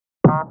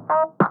Hello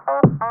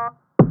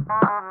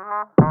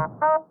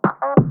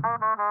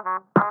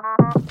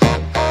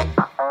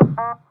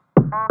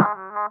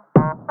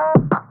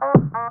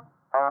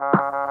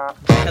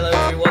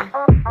everyone,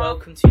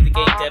 welcome to the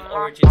Game Dev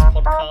Origins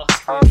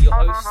podcast with your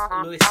host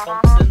Lewis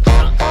Thompson,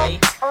 that's me,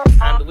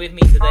 and with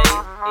me today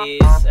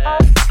is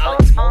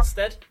Alex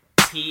Molested.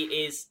 He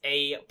is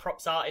a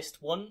props artist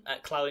 1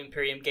 at Cloud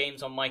Imperium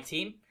Games on my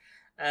team.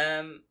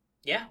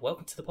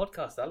 Welcome to the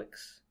podcast,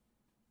 Alex.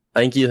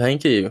 Thank you.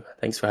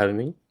 Thanks for having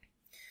me.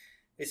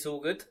 It's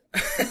all good.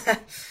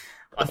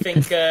 I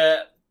think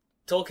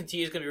talking to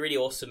you is going to be really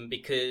awesome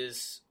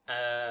because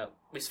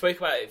we spoke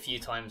about it a few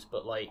times,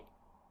 but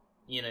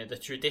the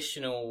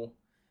traditional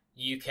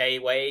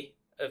UK way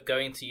of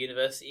going to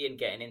university and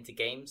getting into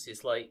games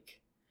is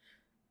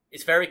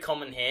it's very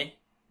common here,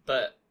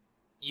 but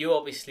you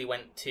obviously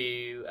went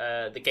to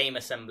the Game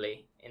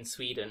Assembly in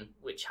Sweden,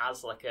 which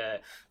has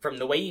from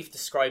the way you've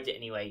described it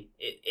anyway,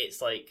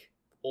 it's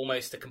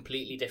almost a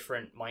completely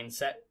different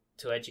mindset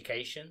to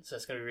education. So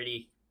it's going to be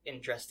really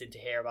interesting to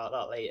hear about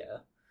that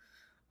later.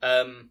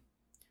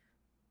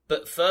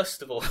 But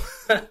first of all,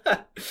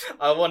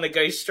 I want to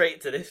go straight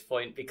to this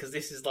point because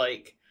this is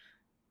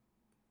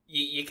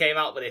you came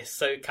out with this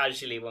so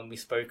casually when we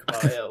spoke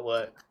about it at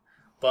work.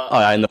 But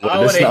I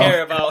want to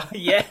hear about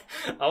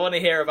I want to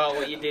hear about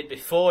what you did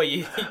before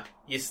you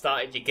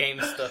started your game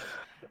stuff.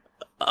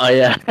 Oh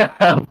yeah,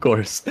 of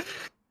course.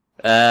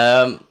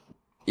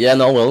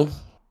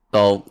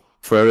 So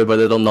for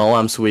everybody that don't know,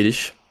 I'm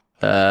Swedish.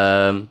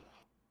 I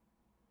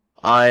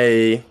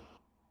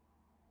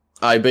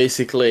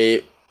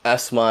basically,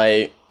 as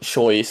my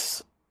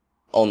choice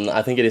on,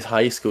 I think it is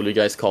high school, you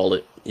guys call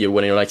it,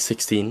 when you're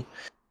 16,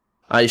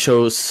 I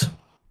chose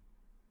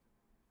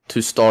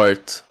to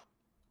start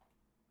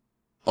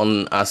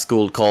on a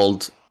school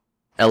called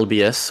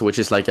LBS, which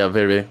is a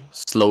very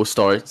slow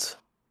start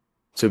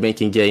to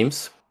making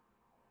games.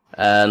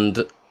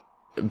 And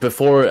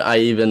before I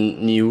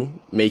even knew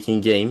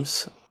making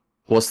games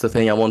was the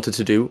thing I wanted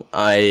to do,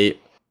 I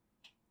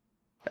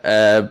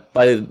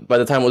by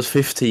the time I was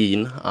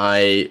 15,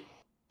 I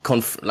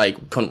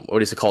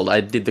what is it called?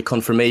 I did the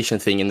confirmation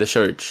thing in the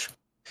church,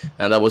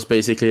 and that was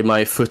basically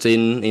my foot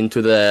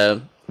into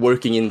the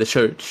working in the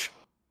church.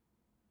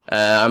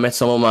 I met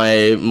some of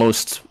my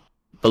most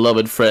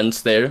beloved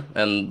friends there,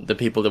 and the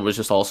people that were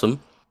just awesome.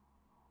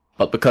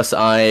 But because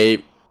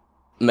I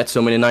met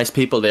so many nice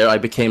people there, I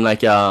became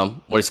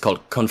what is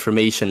called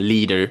confirmation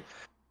leader.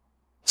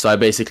 So I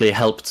basically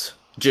helped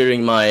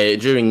during my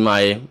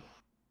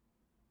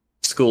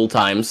school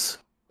times.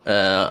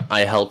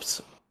 I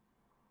helped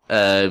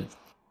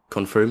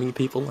confirming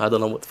people. I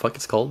don't know what the fuck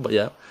it's called, but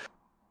yeah.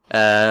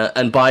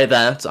 And by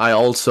that, I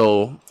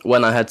also,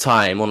 when I had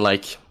time on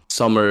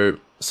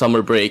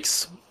summer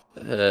breaks,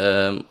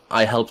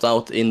 I helped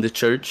out in the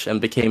church and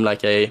became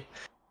a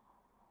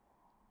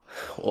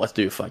what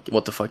the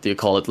fuck do you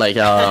call it?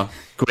 A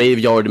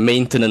graveyard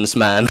maintenance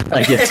man,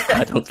 I guess.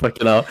 I don't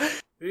fucking know.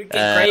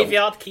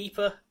 Graveyard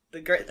keeper. A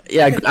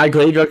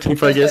graveyard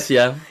keeper, I guess.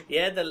 Yeah.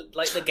 Yeah,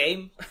 the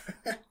game.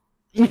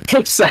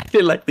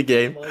 Exactly like the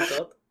game. Oh my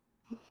God.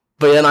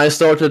 But yeah, I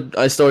started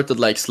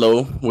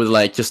slow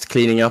with just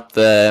cleaning up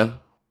the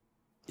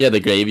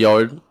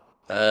graveyard,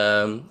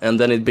 and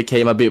then it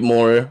became a bit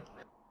more,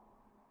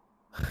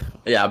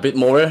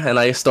 and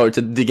I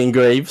started digging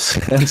graves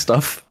and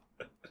stuff,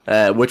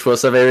 which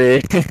was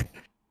it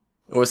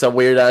was a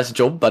weird ass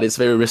job, but it's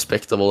very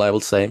respectable, I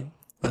would say.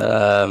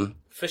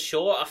 For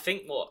sure, I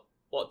think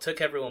what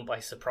took everyone by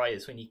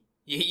surprise when you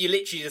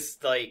literally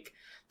just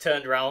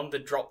turned around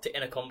and dropped it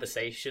in a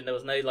conversation. There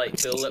was no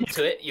build up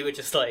to it. You were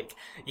just I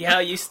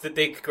used to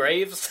dig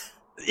graves.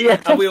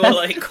 Yeah. And we were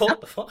what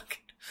the fuck?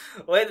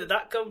 Where did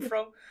that come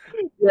from?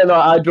 Yeah, no,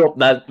 I dropped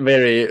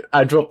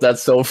that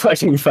so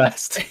fucking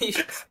fast.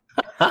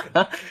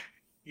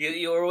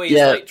 You're always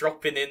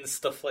dropping in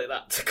stuff like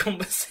that to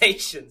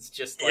conversations,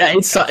 just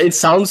it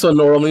sounds so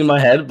normal in my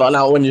head, but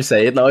now when you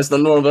say it, no, it's not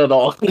normal at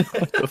all.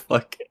 What the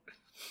fuck?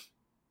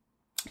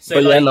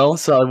 So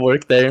so I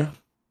worked there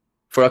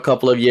for a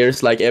couple of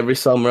years. Every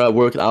summer I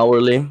worked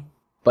hourly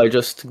by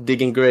just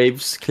digging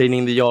graves,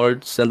 cleaning the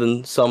yards, and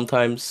then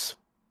sometimes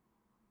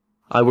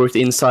I worked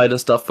inside and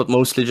stuff, but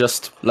mostly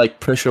just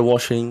pressure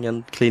washing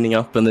and cleaning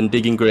up and then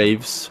digging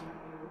graves.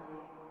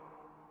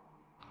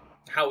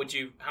 How would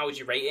you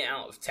rate it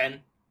out of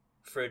 10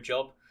 for a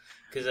job?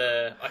 Because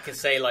I can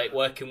say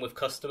working with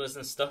customers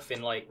and stuff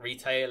in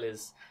retail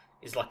is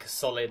a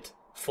solid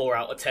 4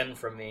 out of 10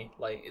 from me.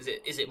 Is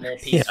it more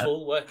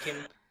peaceful working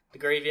the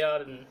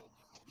graveyard? And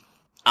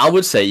I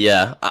would say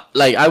yeah.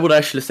 I would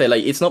actually say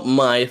it's not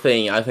my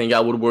thing. I think I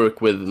would work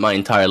with my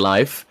entire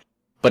life,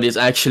 but it's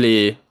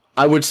actually,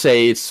 I would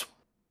say it's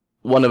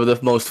one of the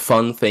most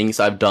fun things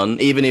I've done.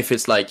 Even if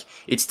it's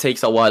it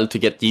takes a while to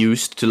get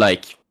used to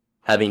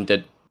having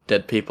dead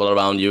people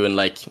around you and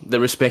the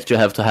respect you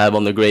have to have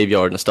on the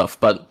graveyard and stuff.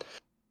 But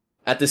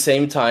at the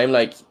same time,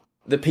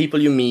 the people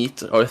you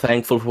meet are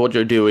thankful for what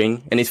you're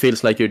doing, and it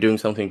feels like you're doing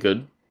something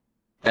good.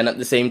 And at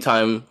the same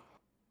time,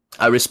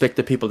 I respect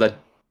the people that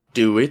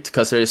do it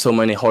because there is so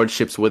many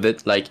hardships with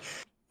it, like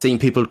seeing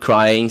people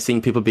crying,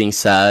 seeing people being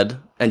sad,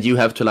 and you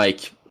have to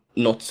like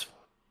not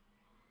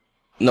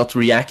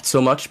react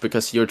so much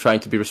because you're trying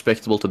to be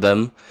respectable to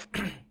them.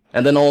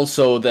 And then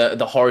also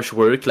the harsh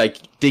work, like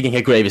digging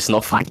a grave is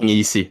not fucking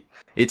easy.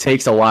 It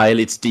takes a while,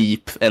 it's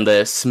deep, and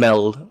the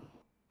smell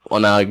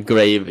on a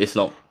grave is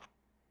not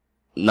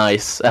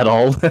nice at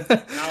all.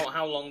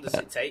 How long does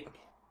it take?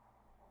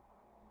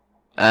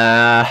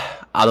 I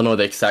don't know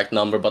the exact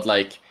number, but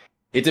like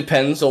it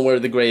depends on where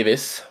the grave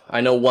is.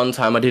 I know one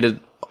time I did it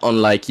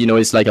on like, you know,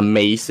 it's like a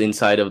maze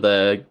inside of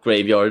the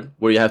graveyard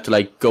where you have to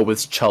like go with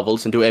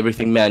shovels and do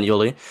everything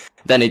manually.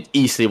 Then it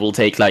easily will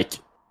take like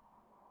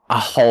a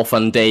half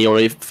a day or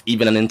if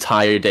even an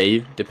entire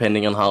day,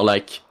 depending on how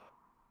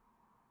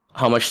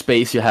much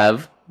space you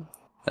have.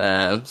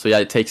 So yeah,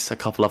 it takes a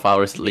couple of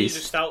hours at least.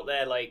 You just out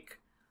there like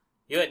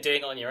you weren't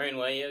doing it on your own,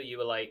 were you? You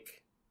were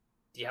like,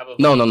 do you have a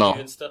No.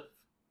 and stuff?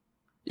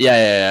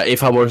 Yeah.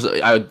 If I was,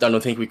 I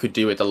don't think we could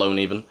do it alone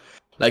even.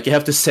 Like you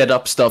have to set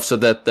up stuff so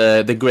that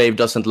the grave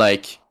doesn't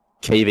like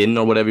cave in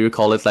or whatever you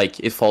call it, like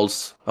it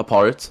falls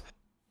apart.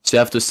 So you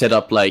have to set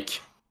up like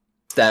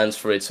stands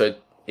for it so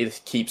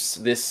it keeps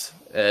this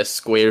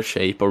square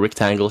shape or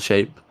rectangle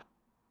shape.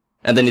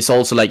 And then it's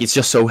also like it's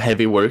just so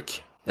heavy work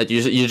that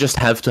you just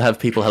have to have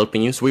people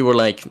helping you. So we were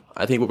like,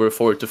 I think we were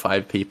 4 to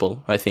 5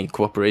 people, I think,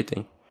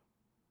 cooperating.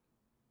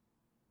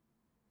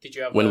 Did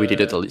you have when we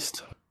did it at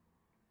least?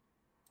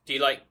 Do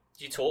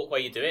you talk while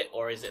you do it,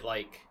 or is it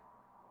like?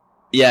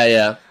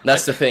 Yeah.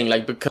 That's the thing.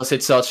 Like because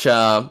it's such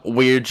a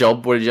weird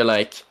job where you're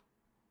like,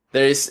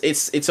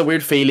 it's a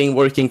weird feeling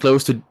working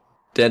close to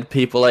dead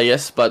people, I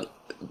guess. But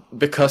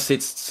because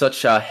it's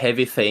such a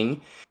heavy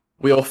thing,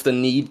 we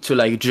often need to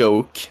like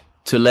joke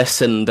to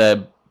lessen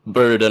the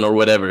burden or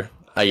whatever,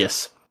 I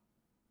guess.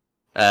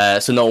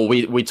 So no,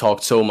 we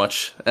talked so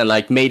much and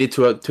like made it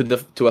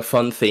to a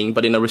fun thing,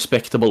 but in a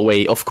respectable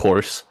way, of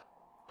course.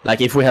 Like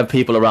if we have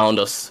people around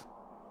us,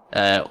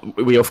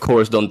 we of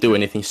course don't do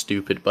anything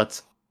stupid,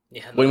 but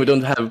when we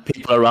don't have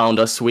people around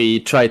us, we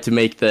try to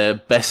make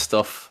the best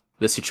of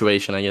the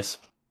situation, I guess.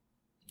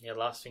 Yeah, the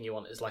last thing you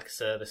want is like a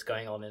service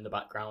going on in the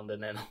background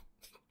and then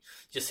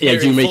just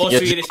hearing 4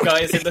 Swedish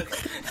guys in the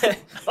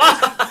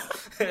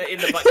in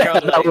the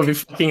background. That would be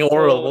fucking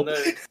horrible. Oh, no.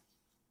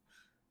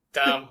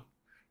 Damn.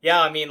 Yeah,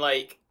 I mean,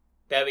 like,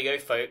 there we go,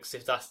 folks.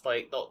 If that's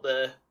like not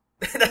the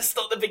that's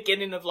not the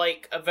beginning of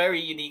like a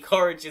very unique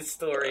origin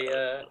story.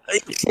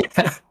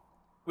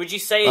 Would you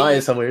say?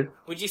 It's so weird.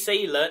 Would you say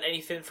you learnt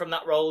anything from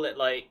that role that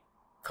like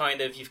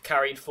kind of you've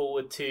carried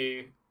forward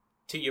to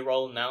your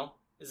role now?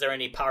 Is there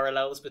any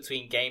parallels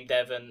between game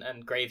dev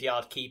and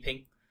graveyard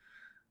keeping?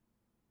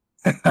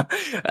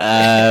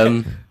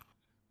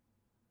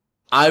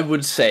 I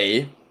would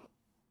say,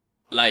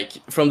 like,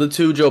 from the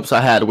 2 jobs I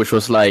had, which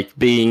was like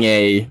being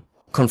a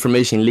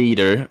confirmation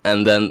leader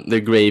and then the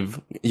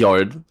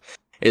graveyard,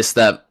 is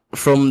that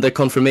from the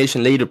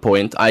confirmation leader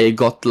point, I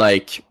got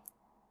like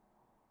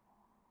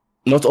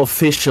not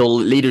official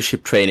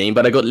leadership training,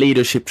 but I got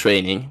leadership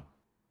training.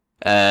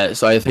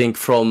 So I think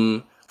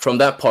from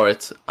that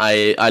part,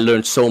 I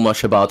learned so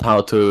much about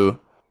how to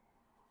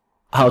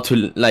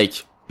like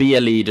be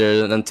a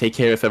leader and take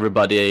care of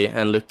everybody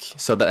and look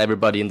so that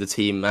everybody in the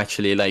team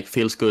actually like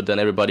feels good and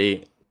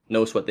everybody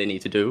knows what they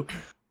need to do.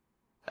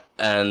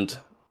 And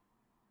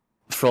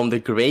from the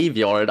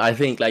graveyard, I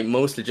think like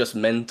mostly just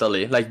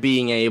mentally, like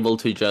being able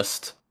to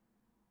just,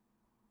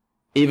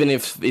 even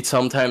if it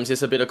sometimes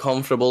is a bit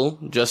uncomfortable,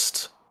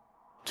 just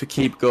to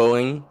keep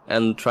going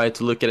and try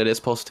to look at it as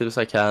positive as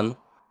I can.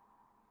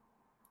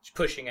 Just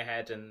pushing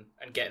ahead and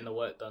getting the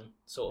work done,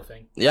 sort of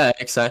thing. Yeah,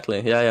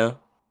 exactly. Yeah.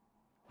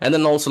 And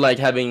then also like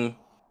I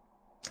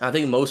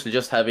think mostly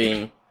just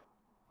having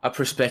a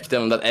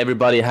perspective that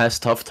everybody has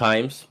tough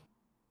times.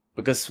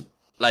 Because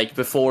like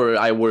before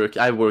I worked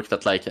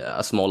at like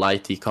a small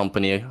IT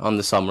company on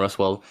the summer as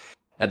well.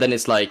 And then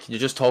it's like you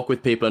just talk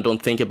with people and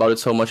don't think about it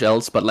so much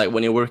else. But like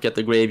when you work at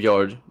the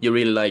graveyard, you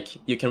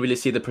can really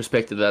see the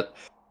perspective that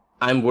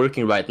I'm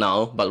working right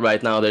now, but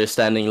right now there's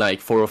standing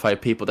like 4 or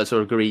 5 people that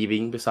are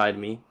grieving beside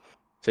me.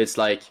 So it's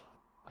like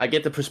I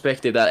get the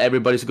perspective that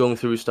everybody's going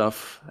through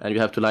stuff, and you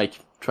have to like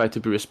try to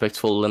be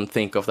respectful and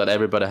think of that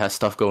everybody has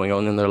stuff going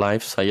on in their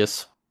lives, I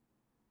guess.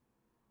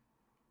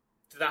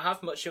 Did that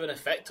have much of an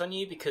effect on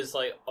you? Because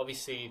like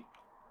obviously,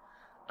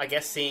 I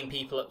guess seeing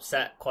people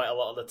upset quite a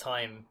lot of the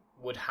time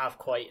would have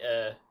quite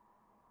a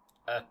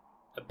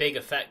big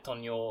effect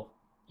on your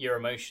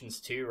emotions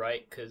too,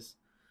 right? Because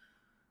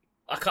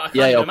I can't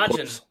even imagine.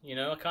 Course. You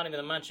know, I can't even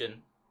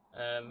imagine.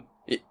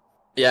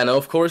 Yeah, no,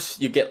 of course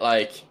you get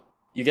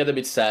a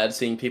bit sad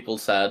seeing people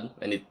sad,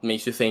 and it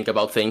makes you think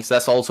about things.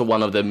 That's also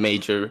one of the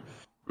major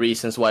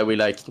reasons why we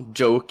like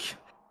joke.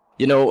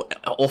 You know,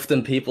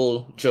 often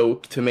people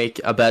joke to make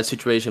a bad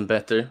situation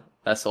better.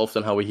 That's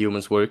often how we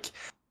humans work.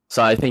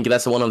 So I think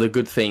that's one of the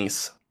good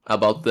things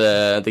about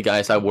the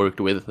guys I worked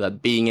with,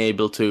 that being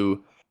able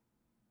to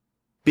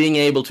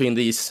in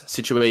these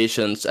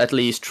situations at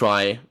least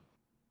try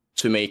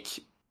to make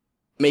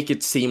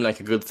it seem like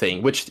a good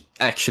thing, which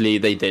actually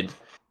they did.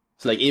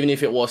 So like even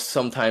if it was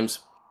sometimes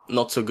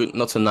not so good,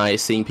 not so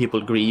nice seeing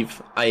people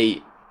grieve,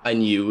 I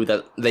knew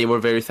that they were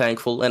very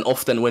thankful, and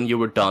often when you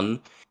were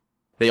done,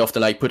 they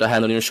often like put a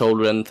hand on your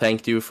shoulder and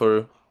thanked you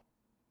for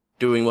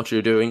doing what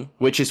you're doing,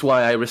 which is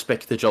why I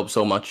respect the job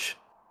so much.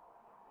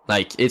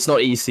 Like it's not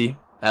easy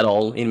at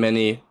all in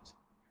many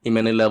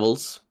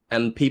levels,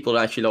 and people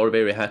actually are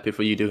very happy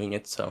for you doing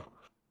it. So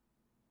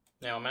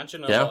Now,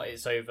 imagine a yeah, lot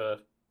is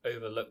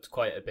overlooked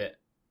quite a bit.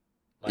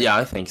 Like, yeah,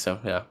 I think so.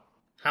 Yeah,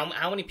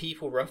 how many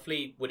people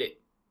roughly would it?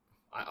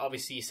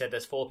 Obviously, you said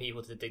there's 4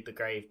 people to dig the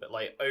grave, but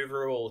like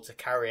overall to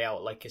carry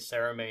out like a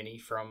ceremony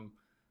from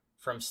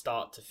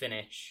start to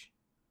finish,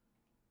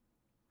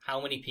 how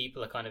many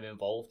people are kind of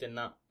involved in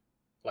that?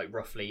 Like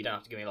roughly, you don't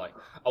have to give me like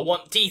I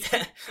want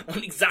detail, I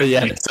want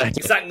yeah, exactly.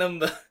 exact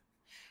number.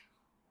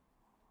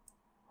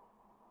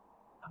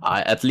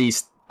 I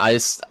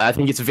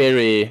think it's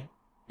very.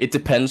 It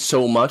depends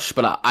so much,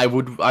 but I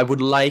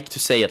would like to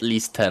say at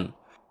least 10.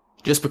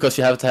 Just because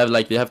you have to have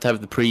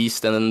the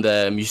priest and then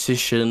the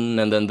musician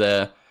and then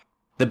the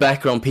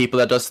background people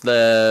that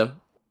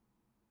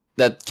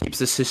keeps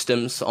the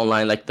systems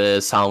online, like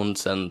the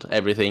sounds and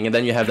everything, and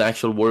then you have the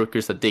actual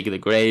workers that dig the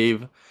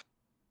grave,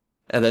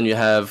 and then you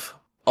have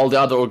all the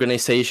other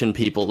organization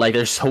people. Like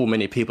there's so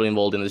many people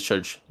involved in the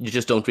church, you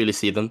just don't really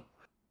see them.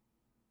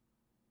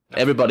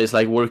 Everybody's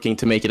like working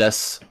to make it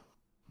as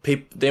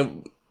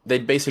they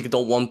basically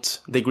don't want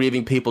the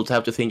grieving people to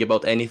have to think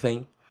about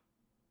anything.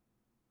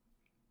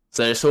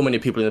 So there's so many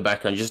people in the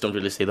background, you just don't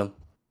really see them.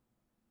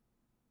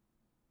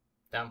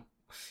 Damn.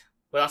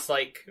 Well, that's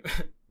like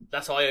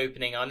that's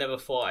eye-opening. I never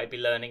thought I'd be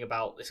learning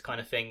about this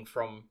kind of thing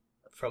from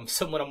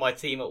someone on my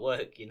team at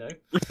work. You know.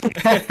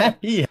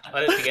 Yeah.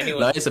 I don't think anyone.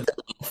 No, it's a bit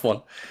of a tough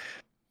one.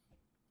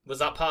 Was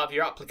that part of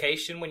your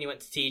application when you went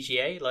to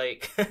TGA?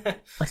 Like,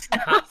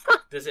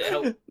 does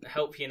it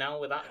help you now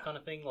with that kind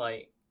of thing?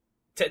 Like,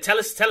 tell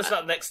us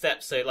about the next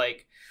step. So,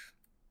 like,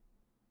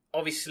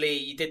 obviously,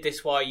 you did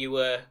this while you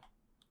were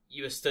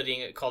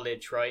studying at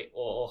college, right,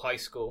 or high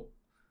school.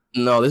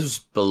 No, this was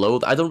below.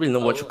 I don't really know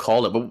what you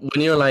call it, but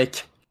when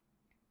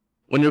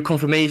you're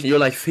confirmation, you're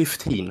like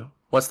 15.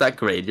 What's that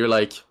grade? You're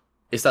like,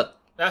 is that?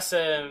 That's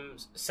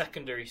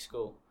secondary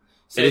school.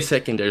 So, it is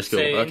secondary school.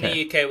 So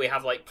okay. In the UK, we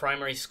have like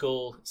primary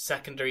school,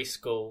 secondary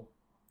school,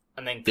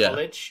 and then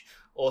college,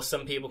 or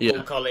some people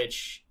call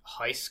college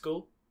high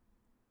school.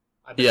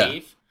 I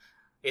believe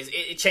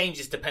it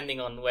changes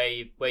depending on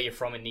where you're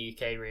from in the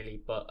UK,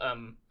 really. But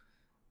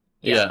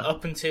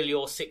up until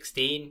you're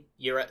 16,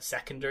 you're at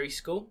secondary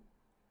school.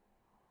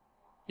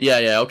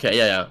 Yeah. Okay.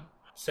 Yeah.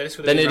 So this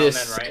would have been around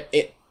then, right?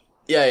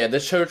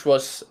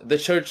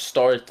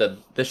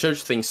 The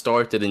church thing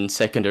started in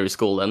secondary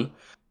school then,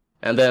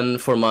 and then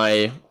for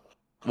my,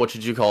 what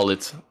did you call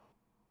it?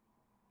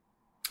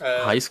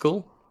 High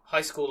school.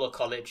 High school or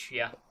college,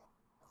 yeah.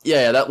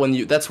 Yeah,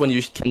 that's when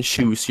you can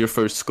choose your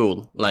first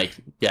school. Like,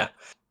 yeah.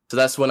 So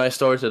that's when I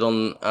started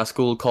on a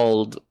school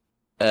called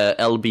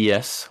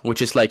LBS,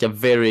 which is like a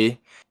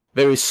very,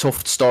 very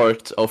soft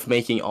start of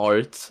making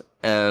art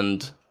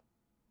and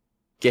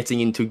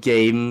getting into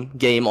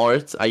game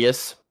art, I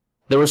guess.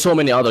 There were so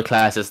many other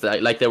classes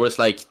that, like, there was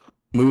like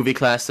movie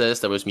classes,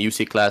 there was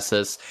music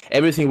classes,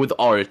 everything with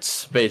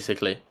arts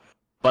basically.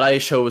 But I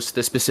chose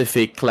the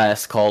specific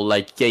class called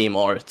like game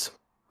art.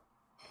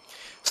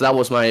 So that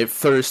was my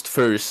first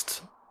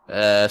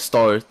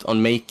start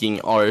on making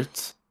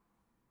art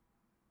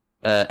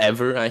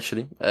ever,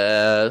 actually.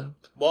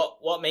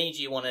 What made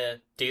you want to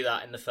do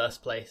that in the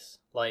first place?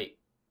 Like,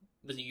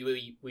 were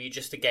you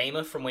just a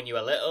gamer from when you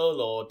were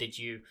little, or did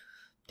you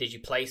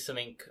play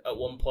something at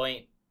one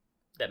point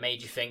that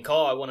made you think,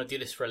 oh, I want to do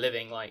this for a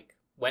living? Like,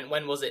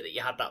 when was it that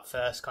you had that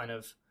first kind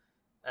of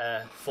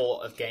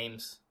thought of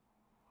games?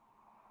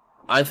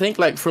 I think,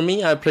 like, for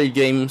me, I played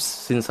games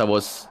since I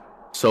was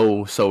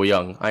so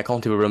young. I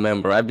can't even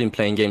remember. I've been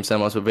playing games since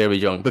I was very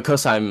young,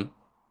 because I'm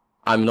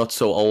not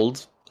so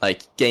old.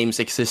 Like, games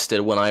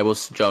existed when I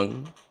was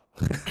young.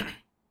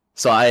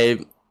 So I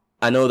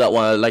know that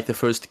one. Like, the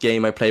first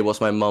game I played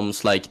was my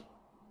mom's, like,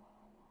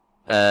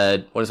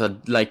 what is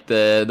that? Like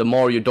the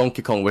Mario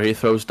Donkey Kong, where he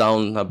throws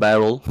down a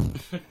barrel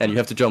and you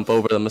have to jump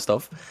over them and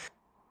stuff.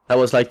 That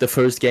was like the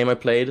first game I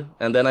played,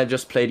 and then I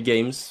just played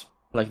games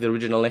like the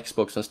original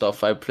Xbox and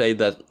stuff. I played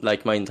that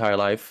like my entire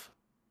life,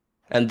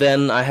 and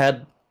then I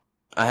had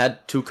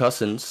 2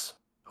 cousins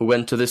who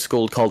went to this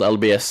school called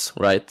LBS,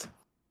 right?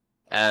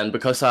 And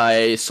because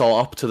I saw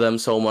up to them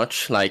so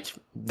much, like,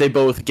 they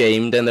both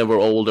gamed and they were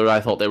older, I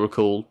thought they were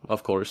cool,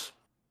 of course.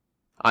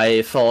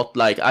 I thought,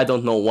 like, I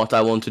don't know what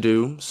I want to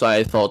do, so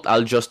I thought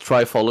I'll just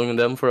try following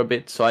them for a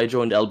bit. So I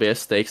joined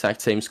LBS, the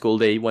exact same school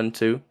they went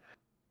to.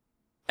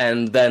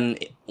 And then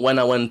when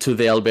I went to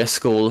the LBS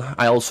school,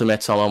 I also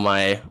met some of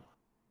my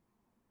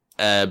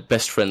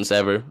best friends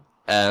ever.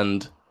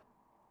 And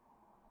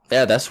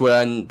yeah, that's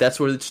where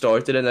it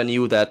started, and I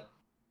knew that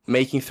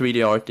making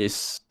 3D art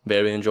is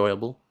very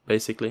enjoyable,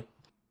 basically.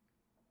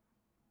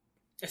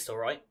 It's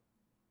alright.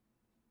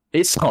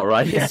 It's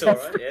alright, yeah. It's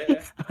alright,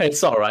 yeah.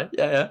 It's alright,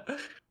 yeah.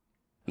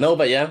 No,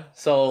 but yeah,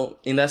 so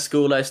in that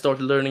school I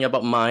started learning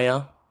about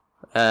Maya,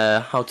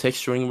 how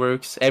texturing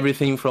works,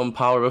 everything from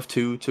Power of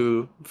Two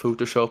to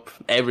Photoshop,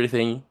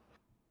 everything.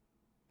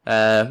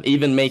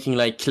 Even making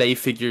like clay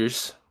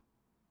figures,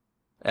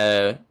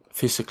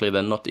 physically,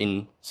 then not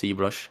in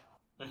ZBrush.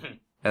 Mhm.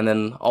 And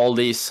then all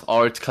these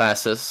art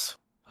classes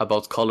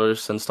about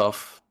colors and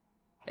stuff,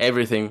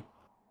 everything,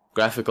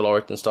 graphical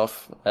art and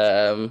stuff.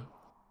 And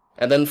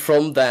then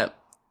from that,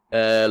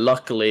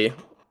 luckily,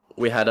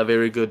 we had a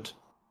very good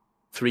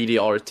 3D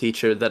art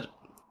teacher that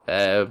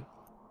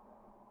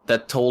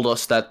told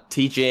us that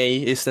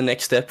TGA is the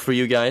next step for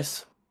you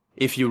guys.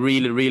 If you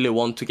really, really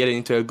want to get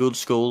into a good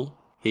school,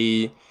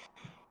 he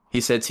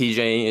said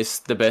TGA is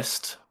the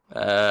best.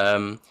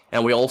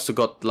 And we also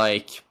got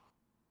like,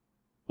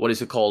 what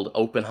is it called?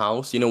 Open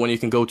house. You know, when you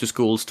can go to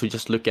schools to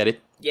just look at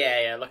it.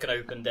 Yeah, like an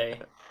open day.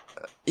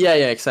 Yeah,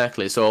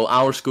 exactly. So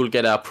our school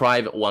get a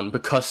private one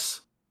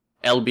because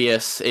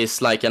LBS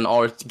is like an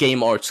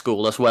game art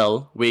school as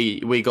well.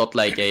 We got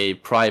like a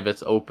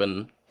private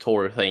open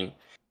tour thing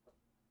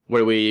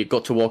where we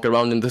got to walk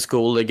around in the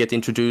school and get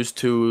introduced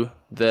to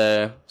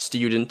the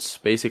students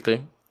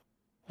basically.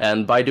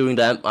 And by doing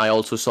that, I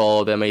also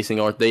saw the amazing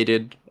art they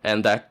did,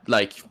 and that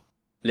like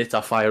lit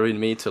a fire in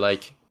me to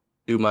like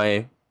do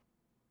my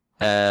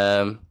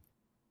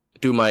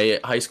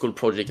high school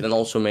project and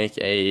also make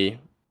a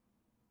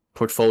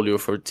portfolio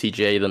for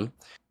TGA then,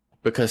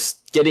 because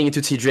getting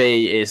into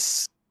TGA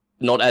is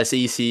not as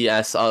easy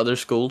as other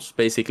schools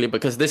basically,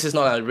 because this is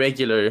not a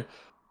regular,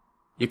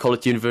 you call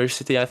it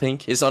university, I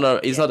think. It's not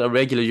a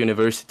regular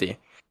university.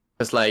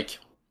 It's like,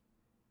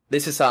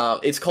 this is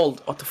it's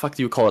called, what the fuck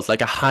do you call it?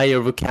 Like a higher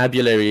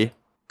vocabulary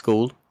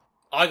school.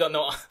 I got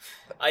no.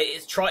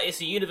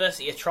 It's a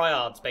university of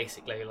triads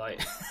basically. Like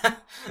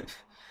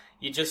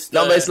you just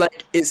No,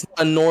 but it's not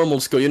a normal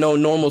school. You know,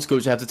 normal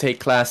schools you have to take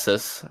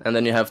classes and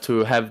then you have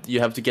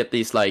to get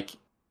these like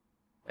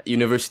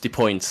university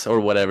points or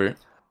whatever.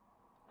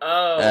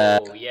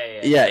 Oh,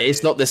 yeah. Yeah,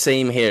 it's not the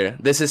same here.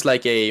 This is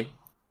like I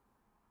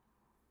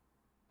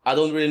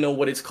don't really know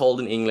what it's called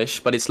in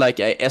English, but it's like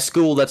a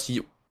school that's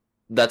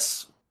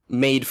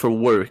made for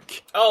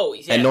work. Oh,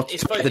 yeah, and not to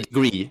get a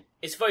degree.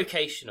 It's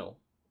vocational,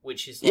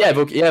 which is like...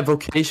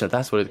 vocational.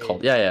 That's what it's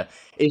called. Yeah.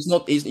 It's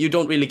not. You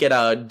don't really get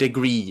a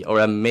degree or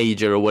a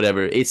major or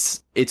whatever.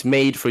 It's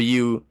made for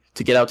you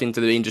to get out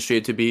into the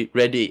industry, to be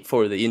ready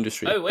for the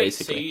industry. Oh wait,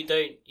 basically.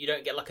 So you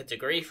don't get like a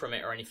degree from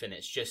it or anything.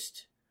 It's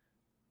just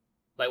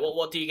like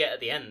what do you get at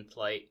the end?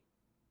 Like,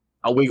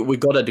 we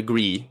got a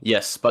degree,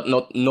 yes, but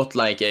not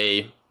like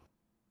a.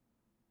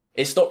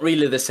 It's not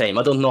really the same.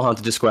 I don't know how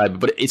to describe it,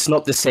 but it's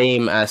not the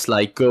same as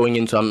like going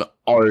into an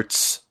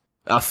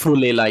a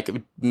fully like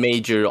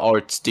major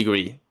arts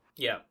degree.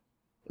 Yeah.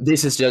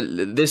 This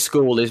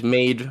school is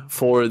made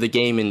for the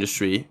game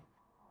industry,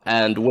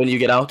 and when you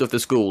get out of the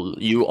school,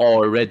 you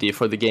are ready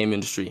for the game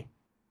industry.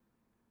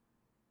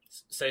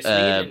 So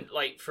Sweden,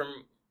 like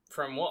from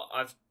what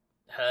I've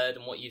heard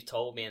and what you've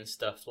told me and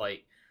stuff,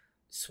 like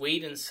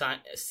Sweden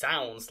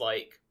sounds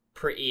like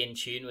pretty in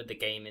tune with the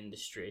game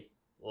industry.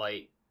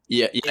 Like,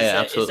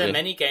 absolutely. Is there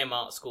many game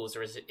art schools,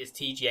 or is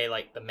TGA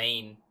like the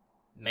main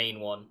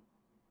one?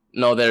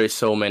 No, there is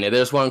so many.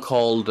 There's one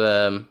called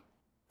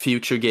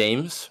Future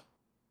Games.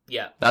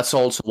 Yeah. That's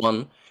also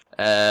one.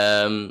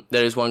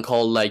 There is one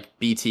called like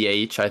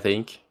BTH, I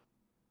think.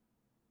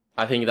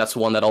 I think that's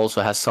one that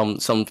also has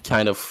some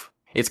kind of.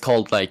 It's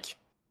called like,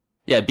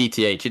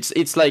 BTH.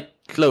 It's like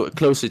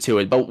closer to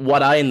it. But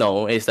what I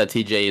know is that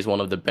TGA is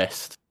one of the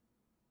best.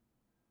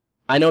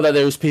 I know that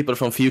there's people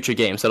from Future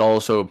Games that are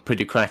also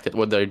pretty cracked at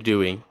what they're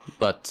doing,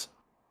 but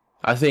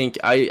I haven't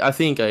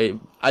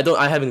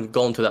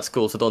gone to that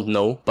school, so I don't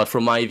know. But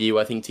from my view,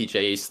 I think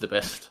TGA is the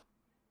best.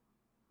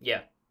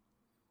 Yeah,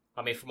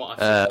 I mean, from what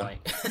I've seen,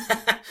 like,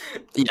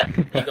 you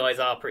guys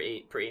are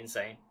pretty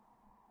insane.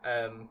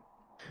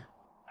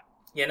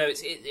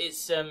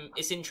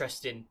 It's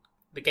interesting.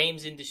 The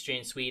games industry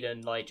in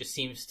Sweden, like, just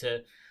seems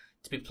to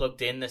be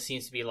plugged in. There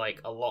seems to be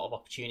like a lot of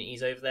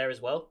opportunities over there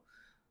as well.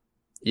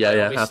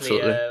 Yeah,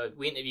 absolutely.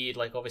 We interviewed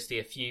like obviously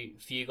a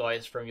few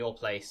guys from your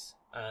place,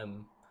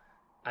 and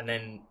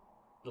then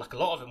like a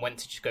lot of them went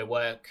to just go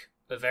work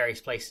at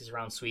various places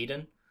around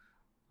Sweden.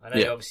 I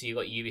know obviously you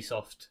got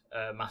Ubisoft,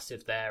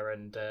 massive there,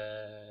 and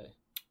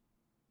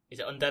is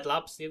it Undead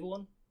Labs the other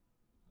one?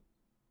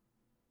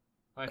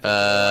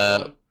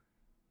 I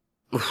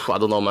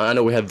don't know, man. I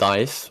know we have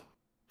DICE,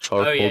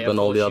 Sharkbolt, and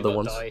all the other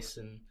ones. DICE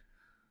and...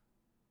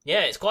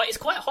 Yeah, it's quite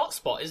a hot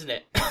spot, isn't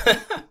it?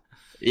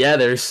 Yeah,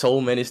 there's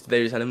so many.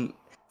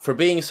 For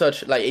being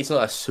such like, it's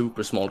not a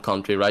super small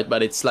country, right?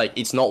 But it's like,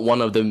 it's not one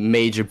of the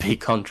major big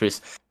countries.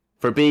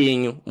 For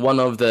being one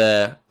of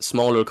the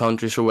smaller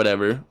countries or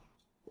whatever,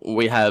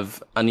 we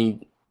have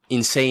an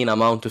insane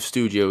amount of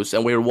studios,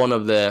 and we're one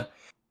of the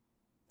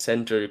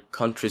center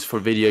countries for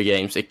video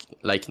games.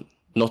 Like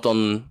not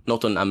on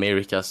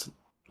America's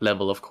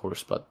level, of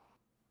course, but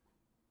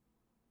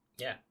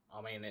yeah,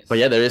 I mean, but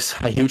yeah, there is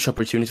a huge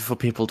opportunity for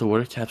people to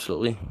work.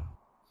 Absolutely.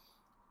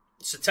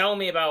 So tell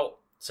me about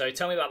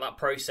that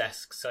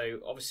process. So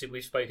obviously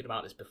we've spoken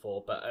about this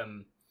before, but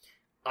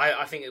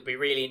I think it would be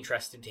really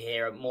interesting to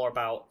hear more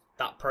about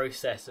that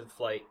process of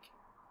like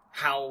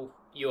how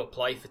you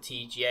apply for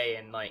TGA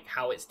and like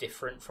how it's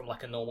different from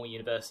like a normal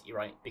university,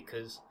 right?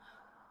 Because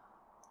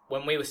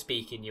when we were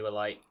speaking, you were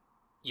like,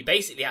 you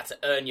basically had to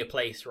earn your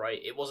place, right?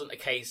 It wasn't a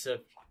case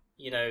of,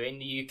 in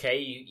the UK,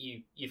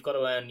 you've got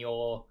to earn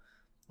your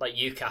like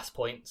UCAS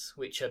points,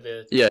 which are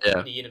the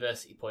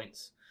university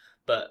points.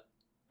 But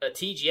at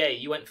TGA,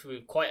 you went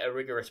through quite a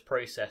rigorous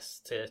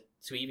process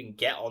to even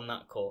get on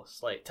that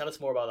course. Like, tell us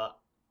more about that.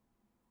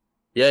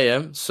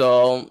 Yeah.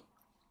 So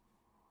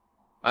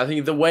I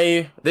think the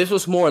way this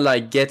was more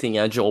like getting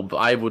a job,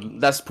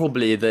 that's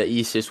probably the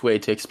easiest way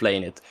to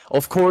explain it.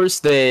 Of course,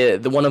 the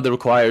one of the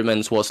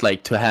requirements was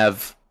like to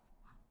have,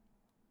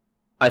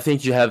 I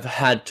think you have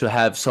had to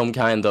have some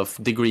kind of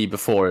degree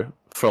before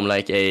from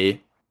like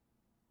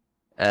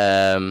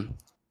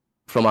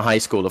from a high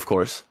school, of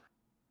course.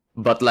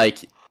 But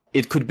like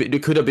it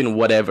could have been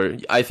whatever.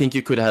 I think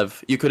you could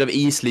have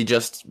easily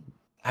just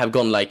have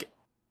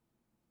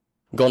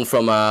gone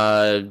from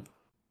a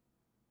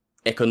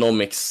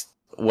economics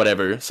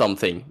whatever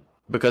something,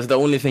 because the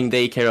only thing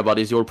they care about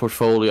is your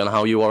portfolio and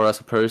how you are as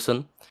a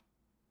person,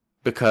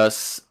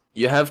 because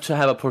you have to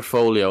have a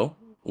portfolio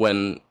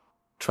when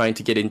trying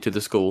to get into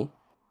the school,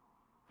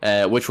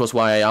 which was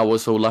why I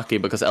was so lucky,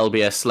 because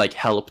LBS like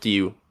helped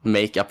you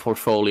make a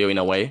portfolio in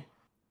a way.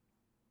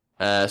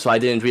 So I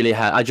didn't really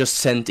I just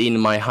sent in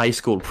my high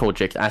school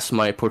project as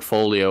my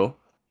portfolio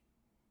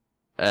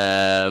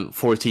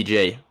for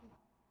TGA.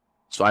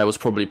 So I was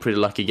probably pretty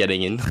lucky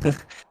getting in.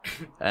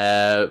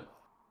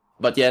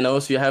 But yeah, no,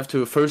 so you have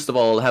to first of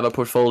all have a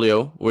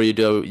portfolio where you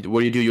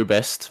do your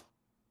best.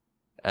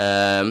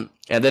 And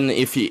then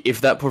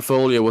if that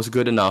portfolio was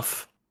good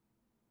enough,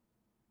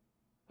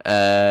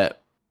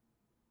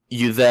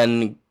 you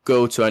then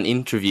go to an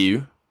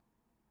interview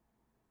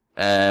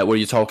where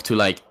you talk to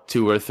like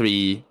 2 or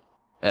 3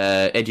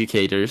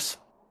 educators.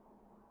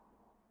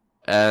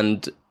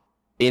 And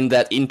in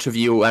that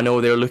interview, I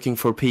know they're looking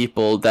for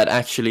people that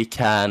actually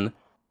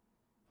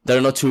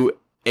they're not too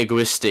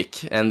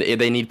egoistic, and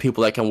they need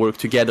people that can work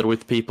together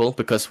with people,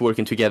 because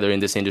working together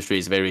in this industry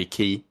is very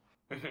key.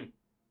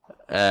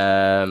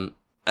 And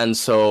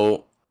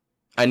so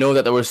I know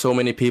that there were so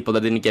many people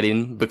that didn't get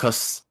in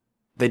because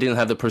they didn't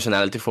have the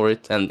personality for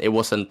it, and it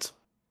wasn't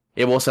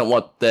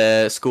what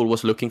the school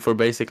was looking for,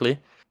 basically.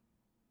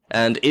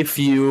 And if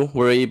you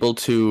were able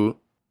to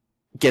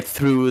get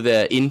through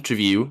the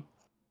interview,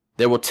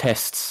 there were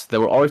tests.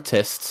 There were art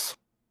tests,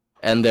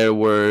 and there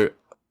were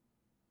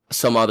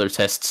some other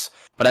tests.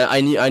 But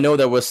I know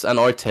there was an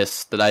art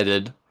test that I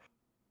did.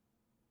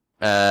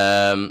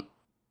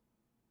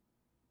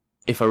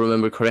 If I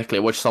remember correctly,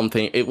 it was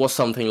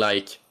something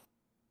like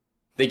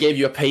they gave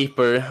you a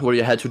paper where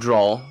you had to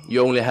draw.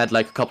 You only had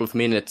like a couple of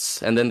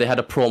minutes, and then they had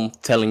a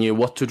prompt telling you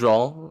what to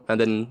draw,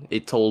 and then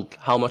it told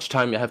how much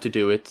time you have to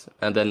do it,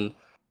 and then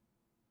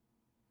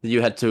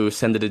you had to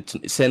send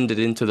it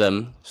into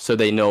them so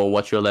they know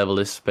what your level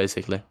is,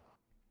 basically.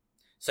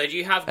 So do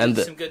you have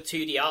some good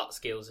 2D art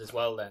skills as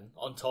well then,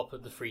 on top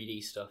of the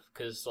 3D stuff?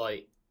 Because,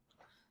 like,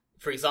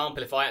 for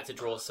example, if I had to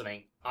draw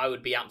something, I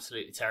would be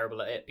absolutely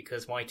terrible at it,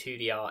 because my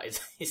 2D art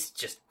is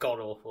just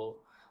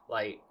god-awful.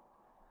 Like...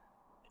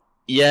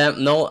 Yeah,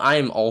 no,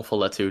 I'm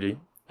awful at 2D.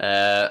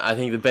 I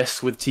think the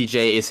best with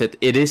TJ is that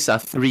it is a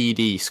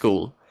 3D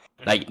school.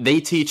 Like, they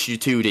teach you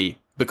 2D,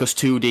 because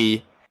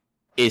 2D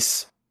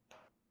is...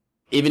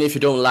 Even if you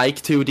don't like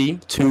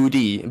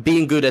 2D,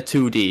 being good at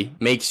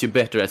 2D makes you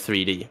better at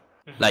 3D.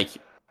 Like,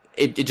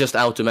 it just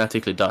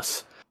automatically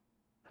does.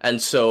 And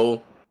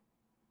so,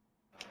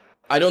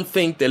 I don't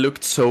think they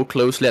looked so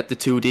closely at the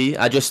 2D.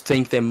 I just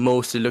think they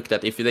mostly looked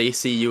at if they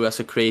see you as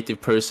a creative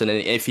person, and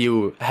if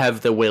you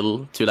have the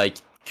will to, like,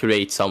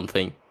 create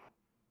something.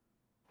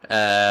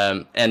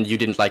 And you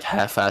didn't, like,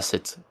 half-ass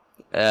it.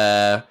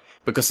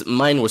 Because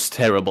mine was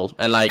terrible,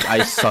 and, like,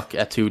 I suck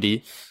at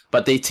 2D.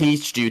 But they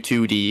teach you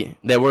 2D.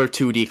 There were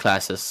 2D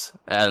classes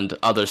and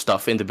other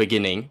stuff in the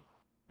beginning.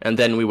 And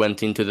then we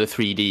went into the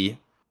 3D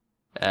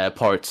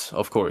parts,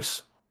 of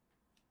course.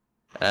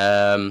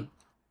 But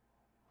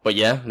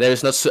yeah,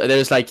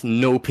 there's like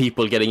no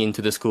people getting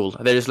into the school.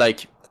 There's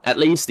like, at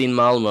least in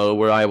Malmo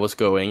where I was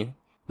going,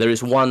 there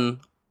is one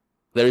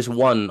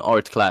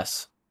art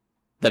class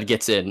that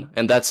gets in,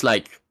 and that's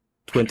like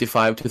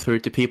 25 to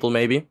 30 people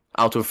maybe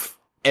out of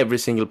every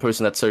single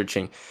person that's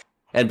searching.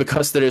 And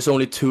because there is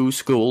only 2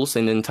 schools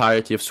in the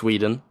entirety of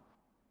Sweden,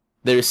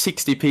 there is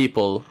 60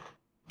 people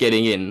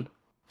getting in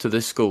to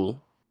this school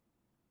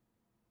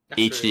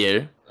each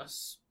year.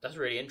 That's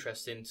really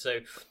interesting.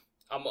 So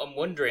I'm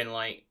wondering,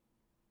 like,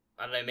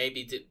 I don't know,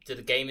 maybe do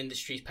the game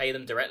industries pay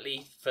them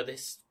directly for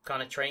this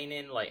kind of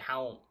training? Like,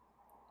 how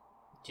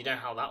do you know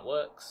how that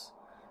works?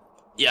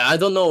 Yeah, I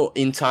don't know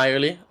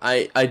entirely.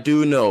 I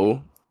do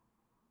know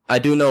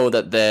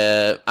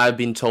that I've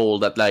been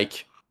told that,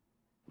 like,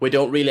 we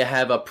don't really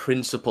have a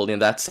principal in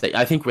that state.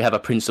 I think we have a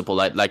principal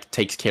that, like,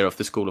 takes care of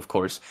the school, of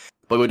course,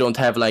 but we don't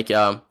have like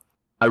a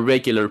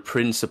regular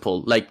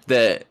principal. Like,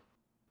 the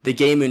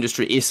game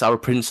industry is our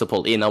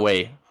principal in a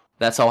way.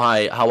 That's how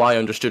I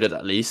understood it,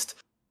 at least.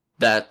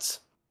 That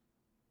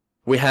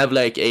we have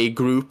like a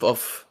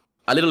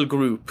little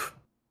group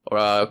or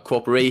a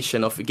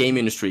cooperation of game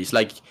industries.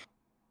 Like,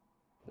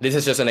 this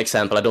is just an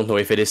example. I don't know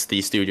if it is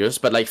these studios,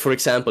 but like, for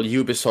example,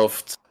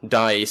 Ubisoft,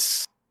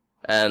 DICE,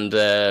 and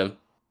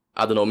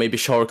I don't know, maybe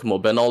Shark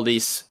Mob and all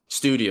these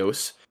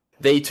studios,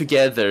 they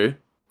together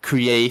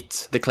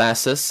create the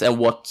classes and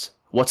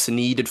what's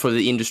needed for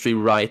the industry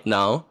right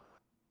now.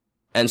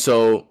 And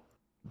so,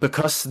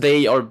 because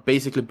they are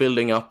basically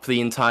building up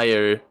the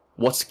entire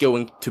what's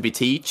going to be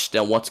taught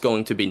and what's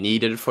going to be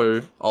needed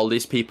for all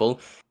these people,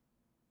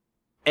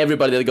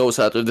 everybody that goes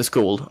out of the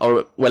school,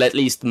 or well, at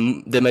least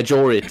the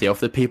majority of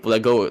the people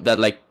that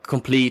like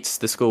completes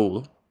the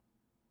school,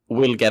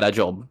 will get a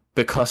job,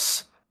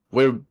 because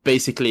we're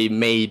basically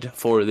made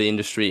for the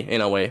industry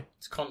in a way.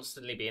 It's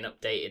constantly being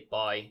updated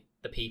by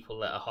the people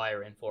that are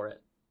hiring for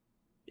it.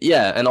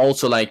 Yeah, and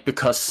also like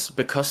because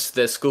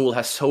the school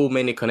has so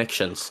many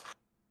connections,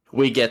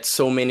 we get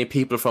so many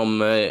people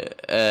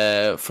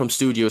from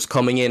studios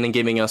coming in and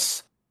giving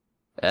us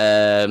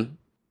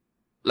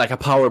like a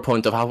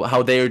PowerPoint of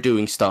how they're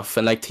doing stuff,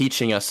 and like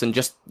teaching us, and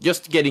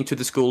just getting to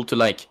the school to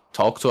like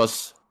talk to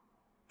us.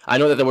 I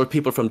know that there were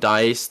people from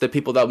DICE, the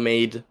people that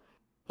made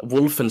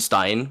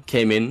Wolfenstein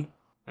came in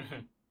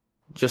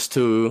just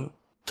to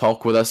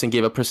talk with us and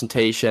give a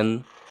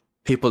presentation.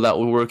 People that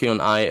were working on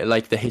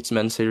like the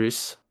Hitman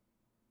series,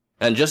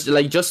 and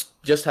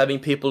just having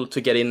people to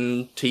get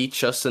in,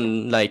 teach us,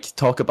 and like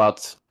talk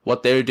about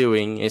what they're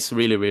doing is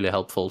really, really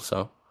helpful.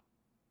 So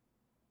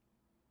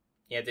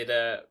yeah,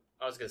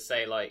 I was gonna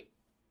say, like,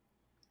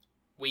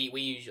 we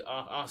usually,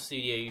 our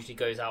studio usually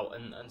goes out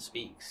and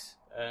speaks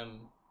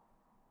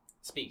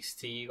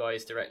to you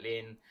guys directly,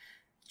 and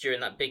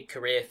during that big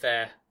career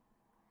fair,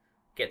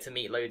 get to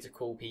meet loads of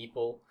cool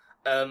people.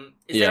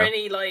 Is there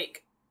any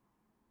like,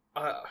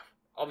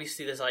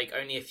 obviously there's like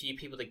only a few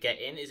people that get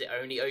in. Is it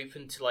only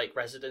open to like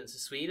residents of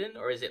Sweden,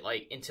 or is it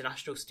like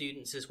international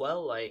students as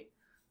well? Like,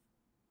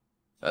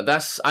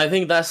 I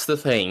think that's the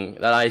thing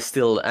that I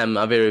still am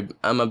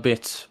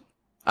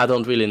I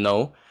don't really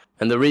know.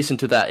 And the reason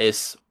to that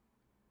is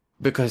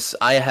because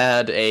I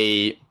had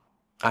a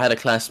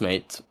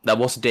classmate that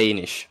was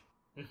Danish.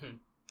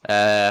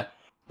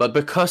 But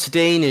because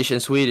Danish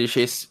and Swedish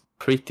is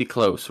pretty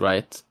close,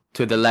 right,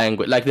 to the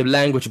language, like the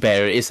language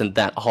barrier isn't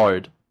that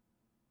hard,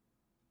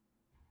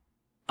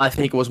 I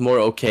think it was more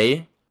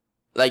okay.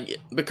 Like,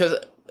 because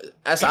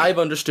as I've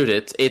understood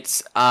it,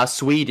 it's a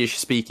Swedish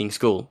speaking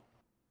school.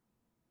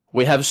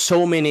 We have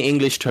so many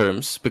English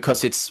terms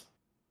because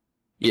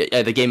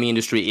the gaming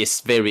industry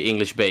is very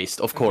English based,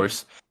 of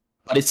course,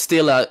 but it's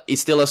still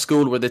a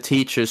school where the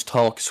teachers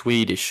talk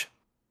Swedish.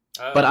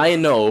 But I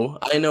know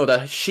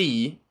that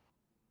she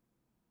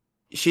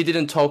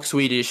didn't talk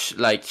Swedish,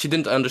 like she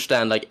didn't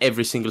understand like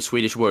every single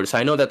Swedish word. So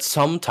I know that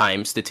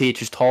sometimes the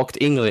teachers talked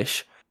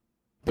English,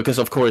 because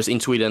of course in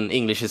Sweden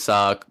English is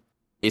a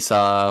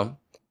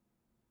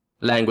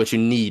language you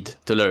need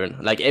to learn.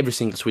 Like every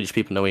single Swedish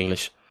people know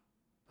English.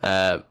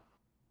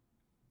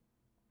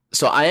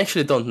 So I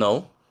actually don't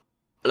know.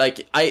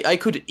 Like I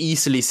could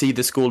easily see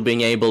the school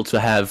being able to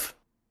have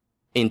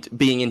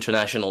being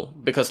international,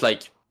 because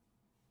like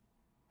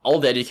all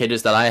the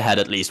educators that I had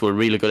at least were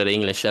really good at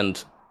English,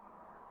 and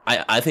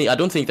I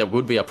don't think there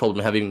would be a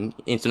problem having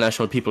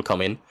international people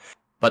come in.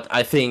 But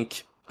I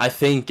think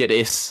it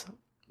is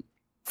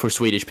for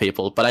Swedish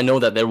people, but I know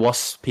that there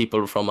was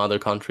people from other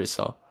countries,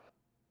 so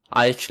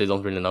I actually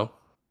don't really know.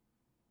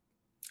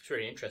 It's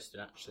really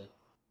interesting, actually,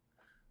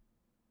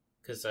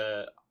 because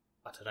I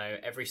don't know,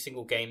 every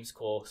single games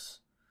course.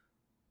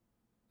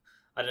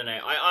 I don't know.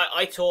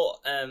 I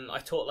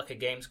taught like a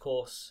games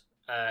course,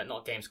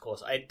 not games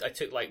course. I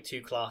took like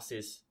 2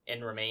 classes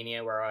in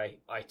Romania where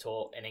I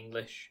taught in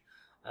English,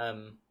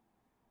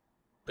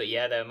 but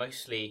yeah, they're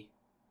mostly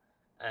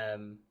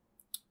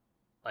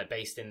like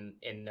based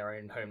in their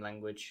own home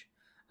language.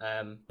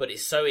 But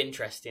it's so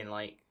interesting.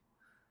 Like,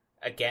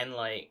 again,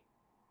 like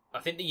I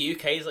think the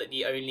UK is like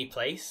the only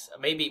place,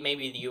 maybe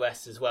the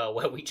US as well,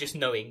 where we just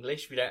know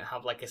English. We don't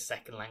have like a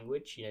second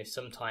language. You know,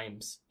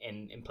 sometimes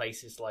in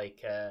places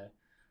like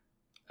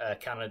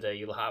Canada,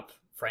 you'll have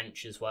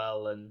French as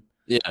well, and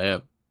yeah.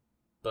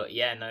 But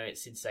yeah, no,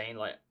 it's insane.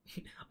 Like,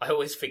 I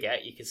always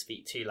forget you can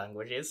speak 2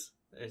 languages.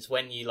 It's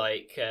when you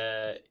like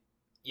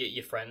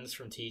your friends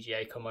from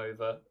TGA come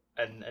over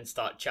and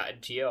start chatting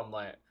to you. I'm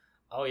like,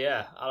 oh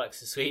yeah,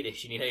 Alex is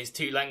Swedish and he knows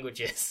 2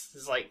 languages.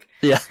 It's like,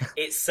 yeah,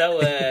 it's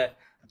so.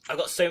 I've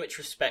got so much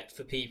respect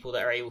for people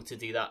that are able to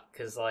do that,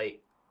 because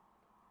like,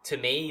 to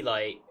me,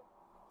 like,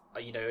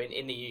 you know,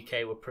 in the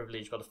UK we're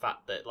privileged by the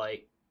fact that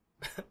like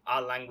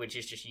our language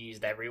is just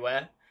used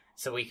everywhere,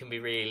 so we can be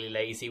really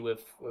lazy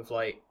with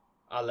like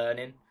our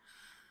learning.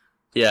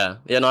 Yeah,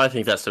 no, I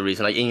think that's the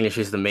reason. Like, English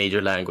is the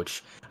major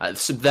language.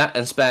 So that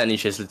and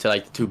Spanish is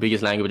like the 2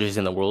 biggest languages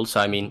in the world. So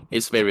I mean,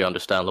 it's very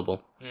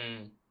understandable.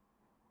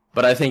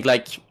 But I think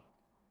like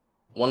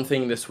one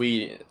thing that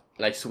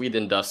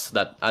Sweden does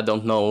that I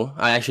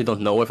actually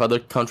don't know if other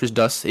countries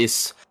does,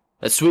 is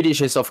that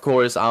Swedish is of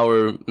course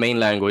our main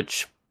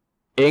language.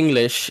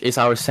 English is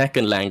our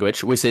second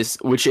language, which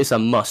is a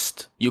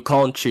must. You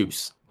can't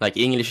choose. Like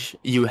English,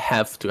 you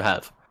have to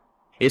have.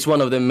 It's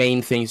one of the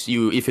main things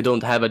if you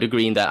don't have a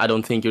degree in that, I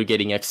don't think you're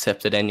getting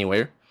accepted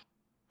anywhere.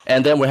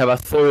 And then we have a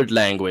third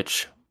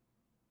language.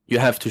 You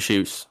have to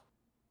choose.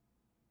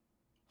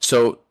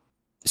 So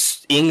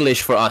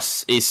English for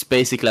us is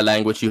basically a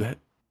language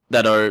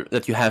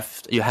that you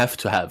have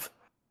to have.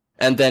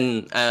 And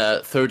then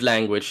third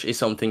language is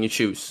something you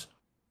choose.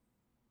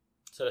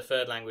 So the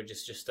third language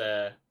is just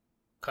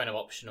kind of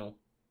optional.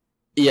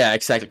 Yeah,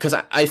 exactly. Because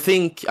I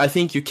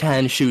think you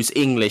can choose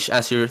English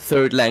as your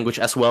third language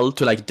as well,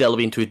 to like delve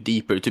into it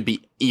deeper, to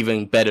be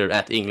even better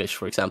at English,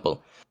 for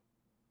example.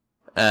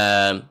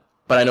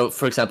 But I know,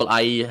 for example,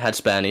 I had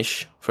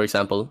Spanish, for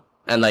example,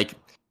 and like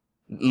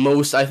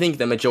I think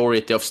the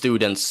majority of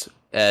students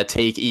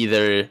take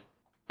either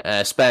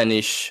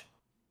Spanish,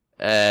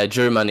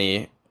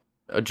 German,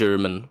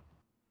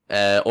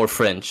 or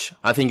French.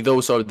 I think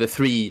those are the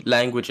three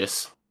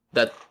languages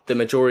that the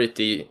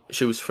majority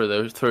choose for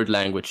their third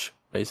language,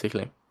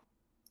 basically.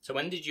 So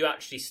when did you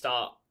actually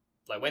start,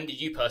 like when did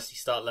you personally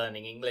start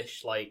learning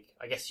English? Like,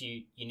 I guess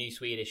you knew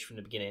Swedish from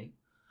the beginning.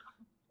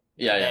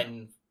 Yeah, and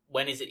then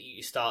when is it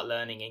you start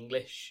learning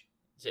English?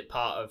 Is it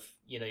part of,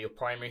 your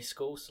primary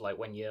school? So like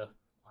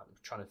I'm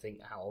trying to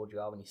think how old you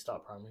are when you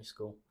start primary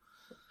school.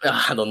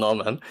 I don't know,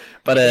 man.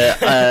 But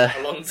a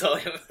long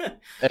time.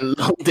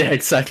 Yeah,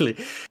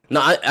 exactly.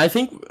 No, I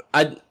think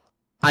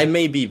I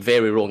may be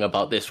very wrong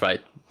about this,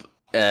 right?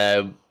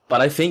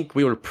 But I think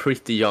we were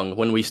pretty young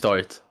when we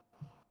started.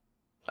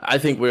 I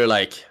think we were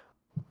like,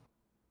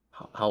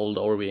 how old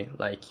are we?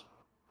 Like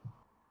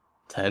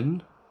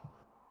 10?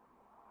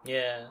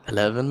 Yeah.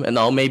 11? And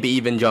now maybe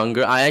even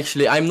younger.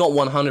 I'm not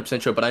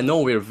 100% sure, but I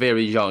know we're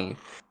very young.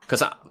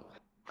 Because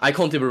I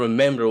can't even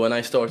remember when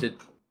I started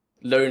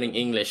learning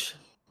English.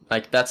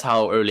 Like, that's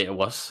how early it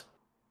was.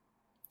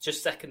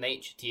 Just second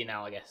nature to you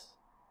now, I guess.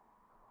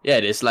 Yeah,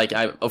 it is. Like,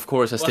 of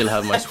course, I still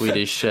have my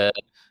Swedish...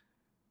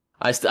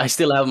 I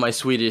still have my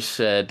Swedish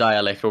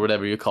dialect, or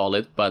whatever you call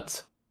it,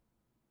 but...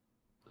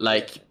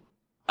 Like,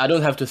 I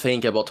don't have to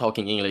think about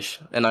talking English,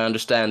 and I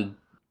understand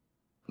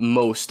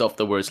most of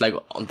the words. Like,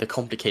 on the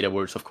complicated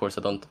words, of course,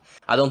 I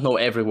don't know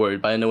every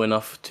word, but I know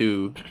enough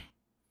to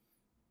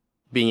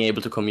being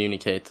able to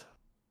communicate.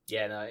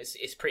 Yeah, no,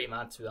 it's pretty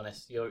mad, to be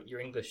honest. Your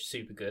English is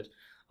super good.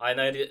 I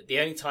know the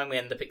only time we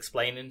end up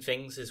explaining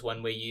things is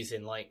when we're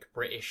using like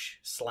British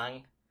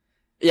slang.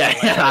 Yeah,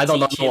 like, I don't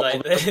know you,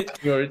 like,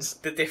 the words.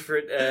 The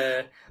different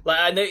like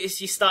I noticed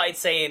you started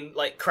saying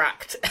like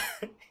cracked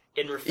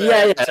in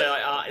referring to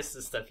like artists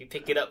and stuff. You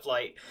pick it up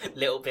like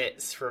little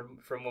bits from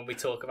when we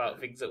talk about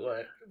things at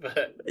work.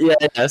 But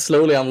yeah,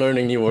 slowly I'm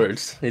learning new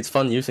words. It's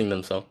fun using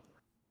them, so.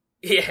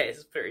 Yeah,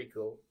 it's pretty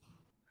cool.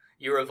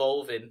 You're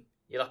evolving.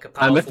 You're like a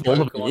powerful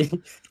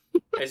Pokemon.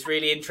 It's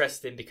really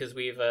interesting because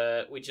we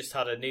just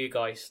had a new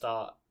guy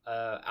start,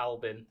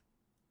 Albin,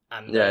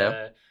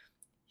 and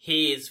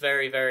he is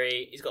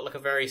he's got like a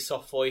very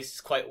soft voice,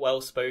 he's quite well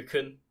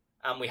spoken,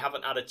 and we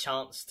haven't had a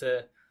chance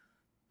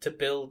to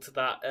build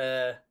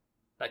that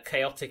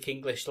chaotic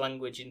English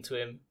language into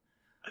him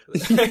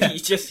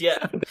just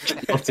yet.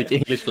 Chaotic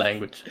English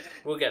language.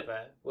 We'll get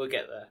there.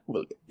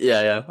 Well,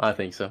 yeah, I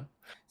think so.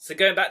 So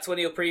going back to one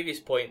of your previous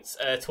points,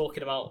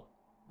 talking about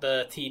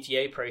the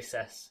TGA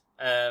process.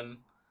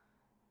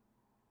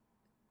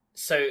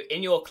 So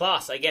in your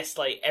class, I guess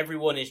like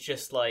everyone is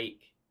just like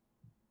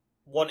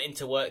wanting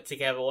to work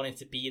together, wanting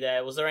to be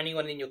there. Was there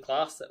anyone in your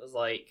class that was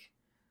like,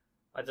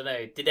 I don't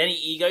know, did any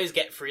egos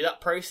get through that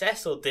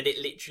process, or did it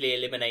literally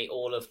eliminate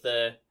all of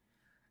the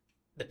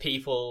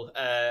people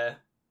that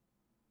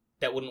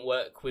wouldn't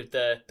work with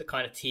the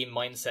kind of team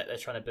mindset they're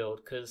trying to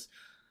build? Because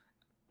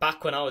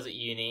back when I was at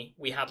uni,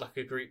 we had like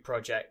a group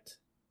project,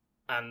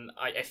 and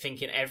I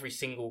think in every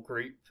single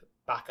group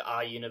back at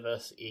our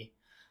university,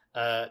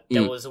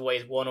 there was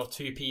always one or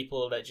two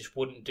people that just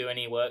wouldn't do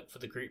any work for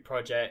the group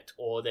project,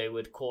 or they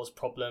would cause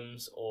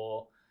problems,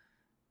 or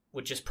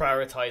would just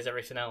prioritize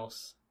everything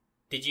else.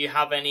 Did you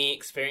have any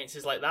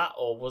experiences like that,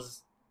 or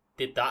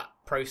did that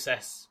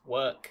process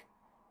work?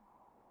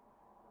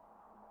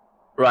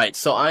 Right,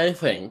 so I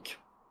think,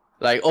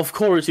 like, of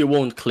course you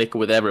won't click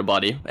with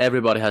everybody.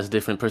 Everybody has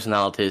different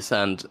personalities,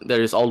 and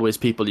there is always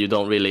people you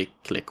don't really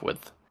click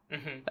with.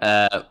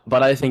 Mm-hmm.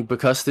 But I think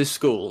because this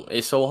school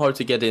is so hard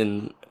to get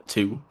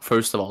into,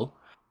 first of all,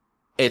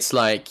 it's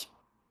like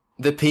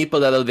the people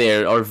that are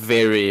there are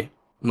very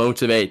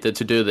motivated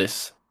to do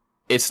this.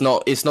 It's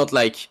not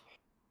like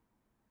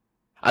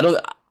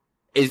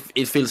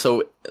it feels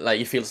so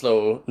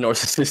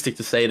narcissistic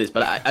to say this,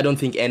 but I don't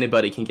think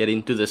anybody can get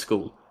into the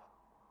school.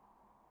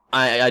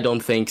 I don't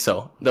think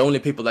so. The only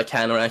people that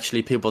can are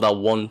actually people that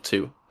want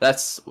to.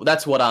 That's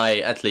what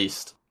at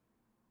least.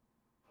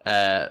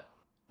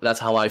 That's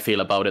how I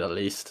feel about it, at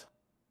least.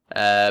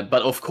 But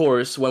of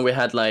course, when we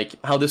had like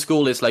how the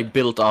school is like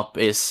built up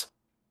is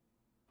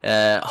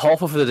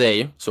half of the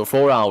day, so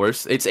 4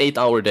 hours. It's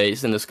 8-hour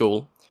days in the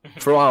school.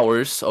 4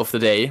 hours of the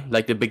day,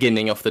 like the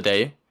beginning of the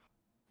day,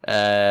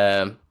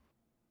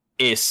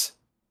 is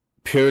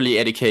purely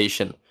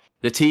education.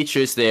 The teacher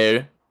is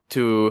there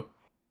to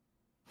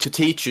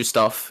teach you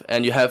stuff,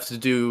 and you have to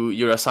do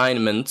your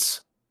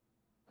assignments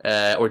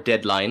or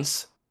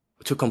deadlines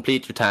to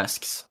complete your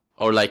tasks,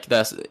 or like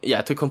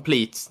to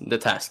complete the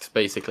tasks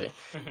basically.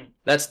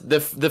 That's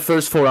the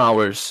first 4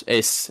 hours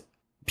is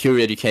pure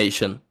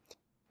education.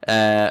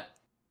 I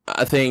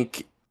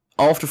think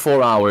after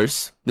 4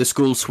 hours the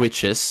school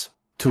switches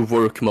to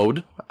work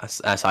mode,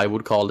 as I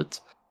would call it.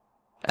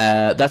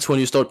 That's when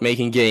you start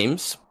making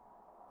games.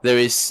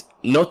 There's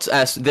no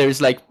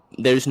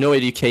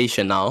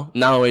education now.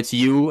 Now it's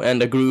you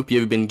and a group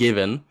you've been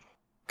given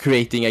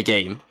creating a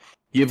game.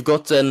 You've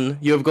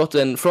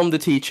gotten from the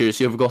teachers,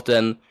 you've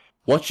gotten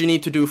what you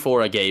need to do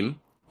for a game,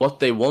 what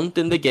they want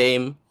in the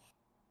game,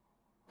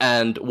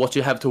 and what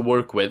you have to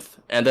work with,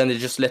 and then they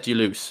just let you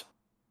loose.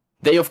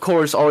 They of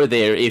course are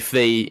there if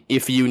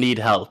you need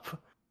help,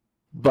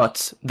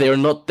 but they're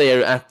not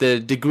there at the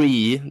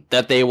degree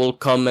that they will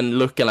come and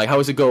look and like, how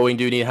is it going?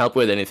 Do you need help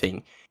with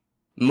anything?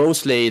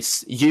 Mostly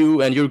it's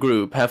you and your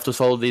group have to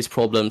solve these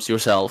problems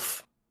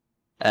yourself.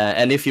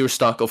 And if you're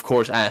stuck, of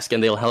course, ask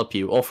and they'll help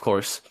you, of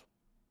course.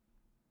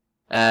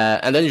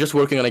 And then you're just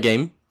working on a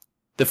game.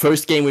 The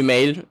first game we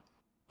made,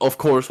 of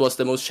course, was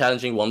the most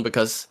challenging one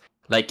because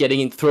like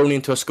getting thrown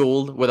into a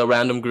school with a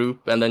random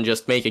group and then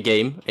just make a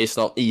game is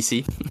not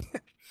easy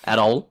at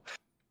all.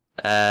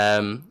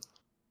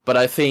 But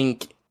I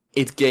think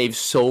it gave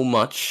so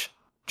much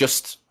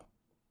just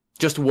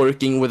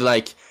working with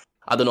like,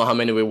 I don't know how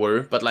many we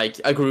were, but like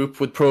a group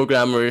with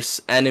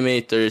programmers,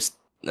 animators,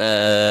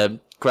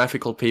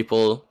 graphical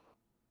people,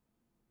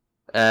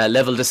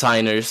 level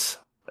designers,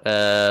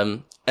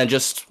 and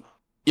just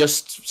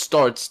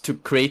start to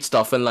create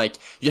stuff. And like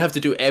you have to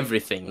do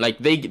everything. Like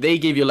they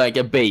give you like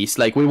a base.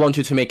 Like we want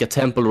you to make a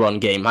temple run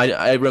game.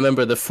 I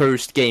remember the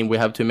first game we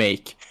have to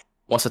make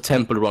was a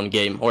temple run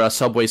game or a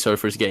Subway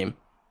Surfers game,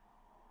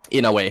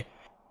 in a way.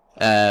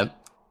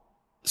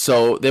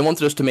 So they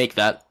wanted us to make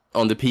that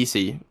on the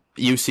PC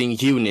using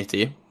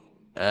Unity,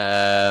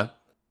 because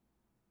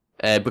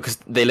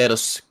they let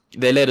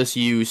us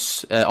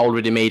use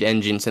already made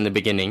engines in the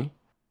beginning,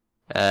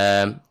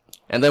 and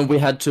then we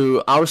had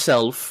to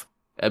ourselves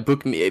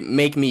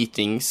make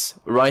meetings,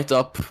 write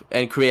up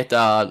and create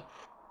a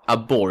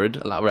board,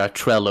 or a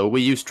Trello.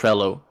 We use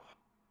Trello.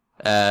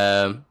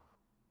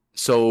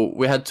 So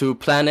we had to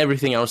plan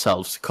everything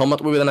ourselves, come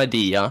up with an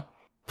idea,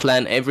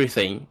 plan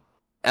everything,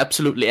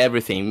 absolutely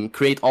everything,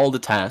 create all the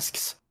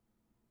tasks,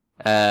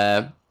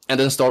 and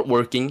then start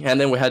working. And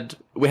then we had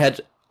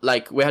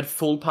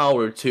full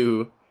power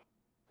to,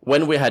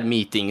 when we had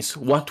meetings,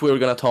 what we were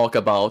gonna talk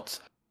about,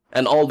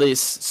 and all these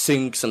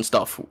syncs and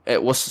stuff.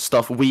 It was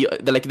stuff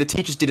the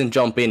teachers didn't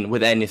jump in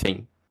with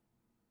anything.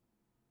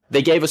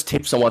 They gave us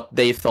tips on what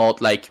they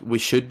thought like we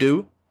should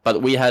do,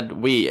 but we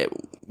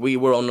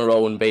were on our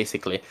own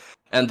basically.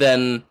 And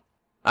then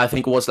I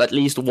think it was at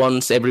least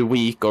once every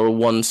week or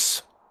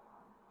once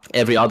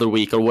every other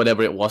week or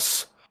whatever it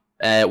was,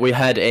 we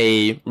had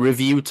a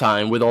review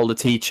time with all the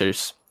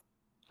teachers.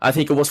 I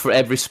think it was for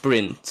every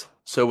sprint.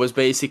 So it was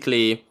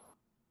basically,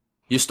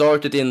 you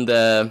started in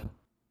the,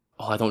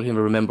 I don't even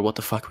remember what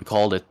the fuck we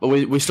called it, but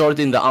we started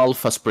in the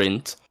alpha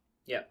sprint.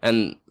 Yeah.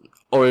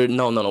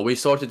 We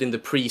started in the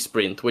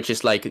pre-sprint, which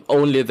is like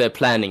only the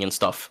planning and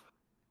stuff.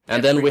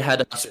 And then we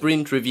had a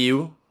sprint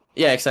review.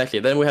 Yeah, exactly.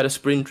 Then we had a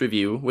sprint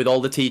review with all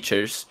the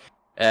teachers,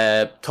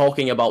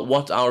 talking about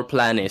what our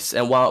plan is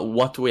and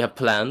what we have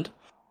planned.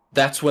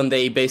 That's when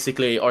they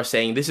basically are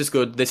saying, this is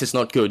good, this is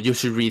not good, you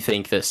should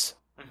rethink this.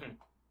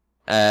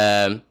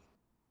 Mm-hmm.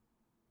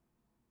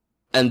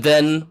 And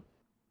then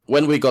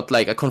when we got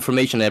like a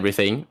confirmation and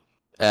everything,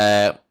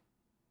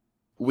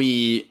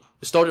 we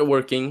started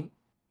working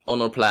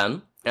on our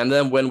plan. And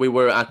then when we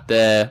were at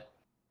the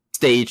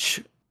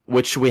stage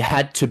which we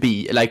had to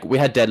be, like we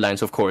had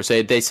deadlines, of course.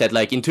 They said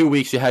like in 2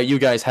 weeks you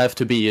guys have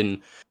to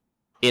be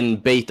in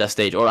beta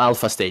stage or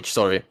alpha stage,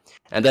 sorry.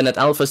 And then at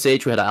alpha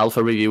stage we had an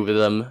alpha review with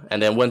them,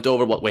 and then went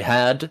over what we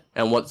had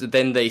and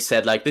then they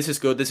said like, this is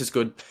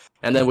good.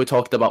 And then we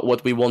talked about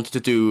what we wanted to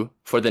do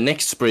for the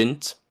next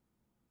sprint.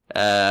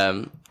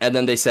 And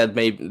then they said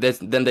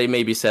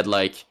maybe said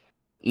like,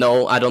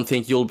 no, I don't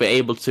think you'll be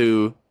able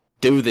to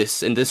do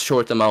this in this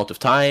short amount of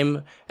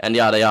time, and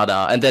yada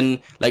yada. And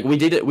then like we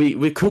did it,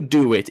 we could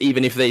do it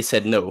even if they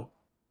said no.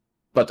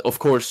 But of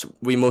course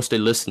we mostly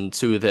listened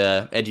to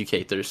the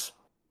educators.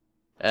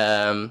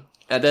 And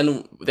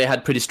then they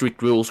had pretty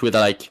strict rules with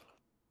like,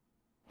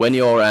 when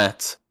you're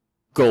at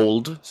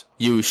gold,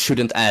 you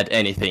shouldn't add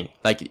anything.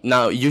 Like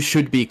now you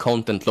should be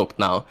content locked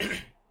now,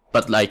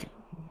 but like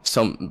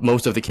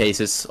most of the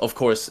cases, of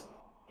course,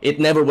 it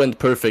never went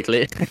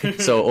perfectly.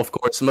 So of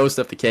course, most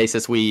of the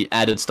cases we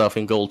added stuff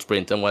in gold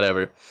sprint and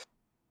whatever.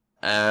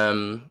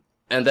 And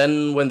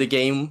then when the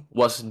game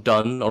was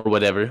done or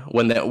whatever,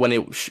 when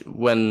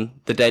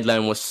the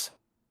deadline was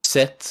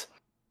set,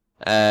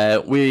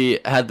 we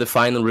had the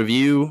final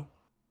review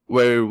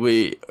where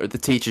the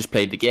teachers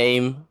played the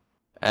game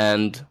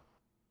and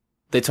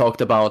they talked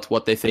about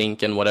what they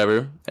think and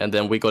whatever, and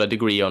then we got a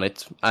degree on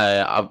it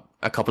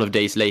a couple of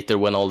days later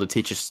when all the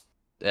teachers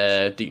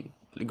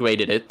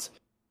graded it,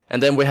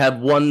 and then we have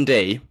one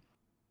day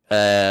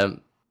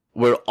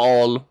where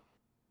all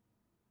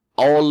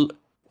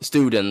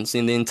students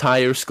in the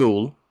entire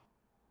school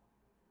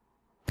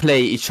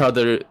play each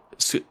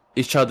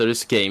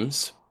other's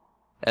games,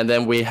 and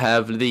then we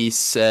have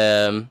these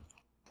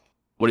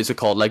what is it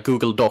called, like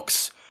Google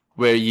Docs,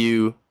 where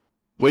you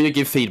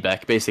give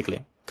feedback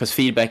basically, because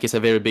feedback is a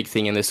very big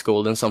thing in this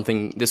school and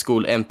something the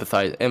school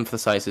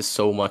emphasizes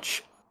so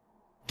much.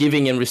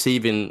 Giving and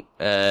receiving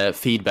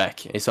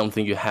feedback is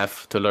something you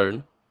have to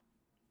learn.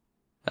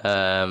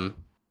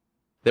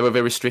 They were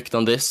very strict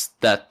on this,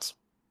 that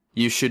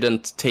you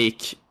shouldn't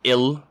take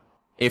ill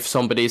if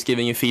somebody is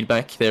giving you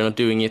feedback. They're not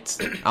doing it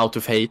out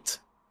of hate.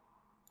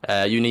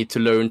 You need to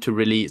learn to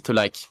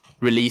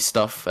release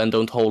stuff and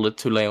don't hold it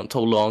too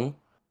long.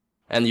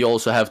 And you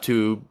also have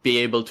to be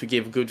able to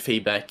give good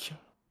feedback,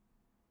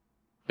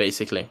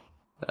 basically.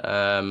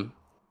 But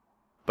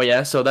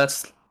yeah, so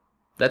that's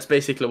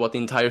basically what the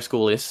entire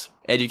school is.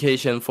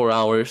 Education 4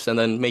 hours, and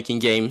then making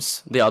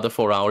games the other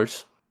 4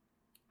 hours.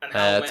 And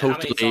how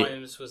many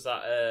times was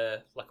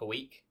that, like a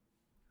week?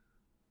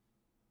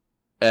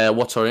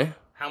 What, sorry?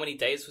 How many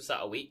days was that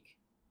a week?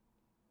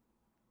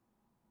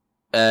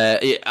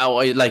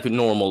 Like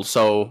normal,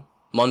 so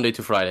Monday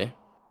to Friday.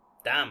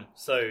 Damn,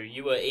 so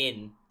you were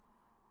in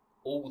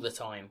all the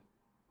time.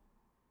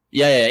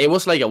 Yeah, it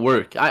was like a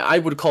work. I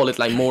would call it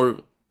like more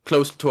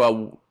close to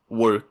a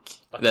work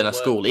Like than a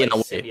school in a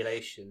way.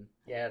 Simulation.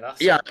 Yeah,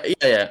 that's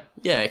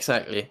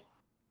Exactly.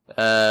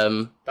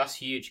 That's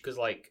huge, because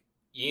like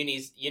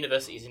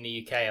universities in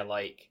the UK are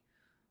like,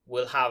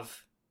 we'll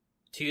have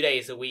 2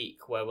 days a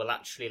week where we'll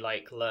actually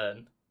like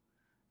learn,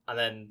 and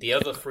then the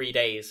other 3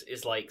 days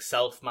is like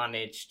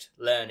self-managed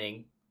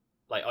learning,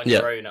 like on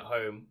your own at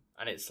home.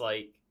 And it's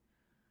like,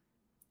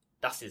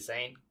 that's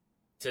insane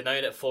to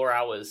know that 4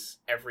 hours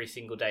every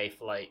single day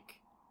for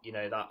like, you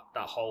know, that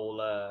whole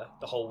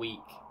the whole week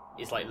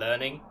is like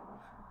learning.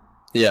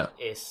 Yeah,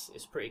 it's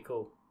pretty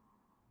cool,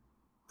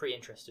 pretty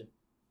interesting.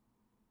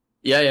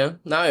 Yeah.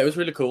 No, it was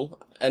really cool.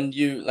 And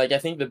I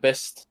think the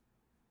best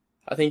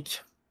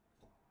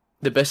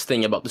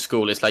thing about the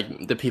school is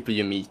like the people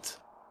you meet.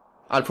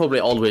 I'll probably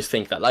always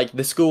think that. Like,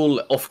 the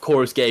school, of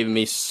course, gave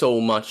me so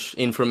much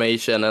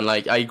information, and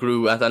like I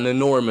grew at an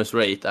enormous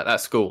rate at that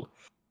school.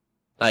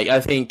 Like,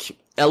 I think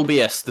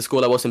LBS, the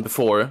school I was in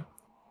before,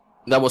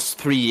 that was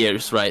 3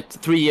 years, right?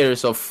 3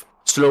 years of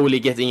slowly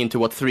getting into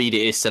what 3D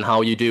is and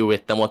how you do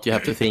it and what you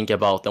have to think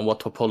about and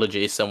what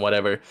topology is and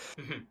whatever.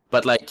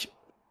 But like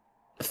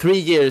 3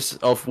 years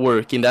of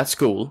work in that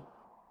school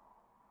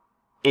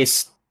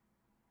is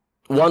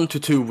 1 to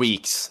 2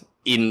 weeks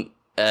in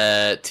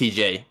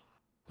TJ.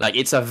 Like,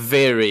 it's a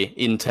very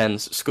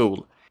intense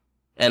school.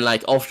 And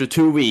like after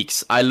 2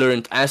 weeks, I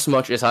learned as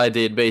much as I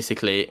did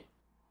basically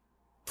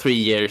 3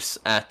 years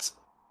at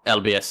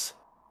LBS.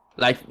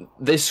 Like,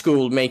 this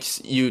school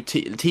makes you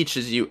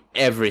teaches you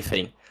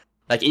everything.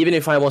 Like, even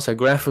if I was a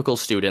graphical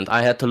student,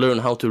 I had to learn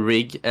how to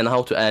rig and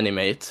how to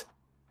animate.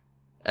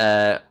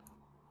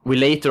 We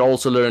later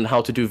also learned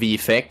how to do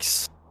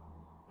VFX.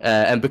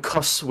 And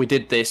because we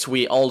did this,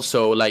 we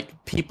also,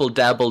 like, people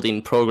dabbled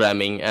in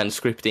programming and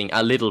scripting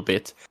a little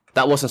bit.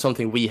 That wasn't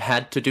something we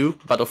had to do,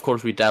 but of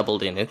course we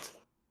dabbled in it.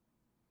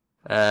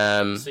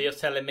 So you're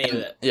telling me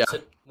that yeah.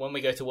 When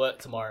we go to work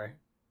tomorrow,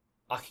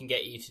 I can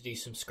get you to do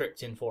some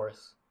scripting for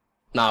us?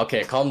 Nah,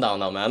 okay, calm down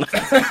now, man.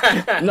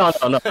 No.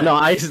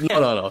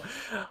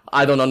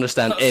 I don't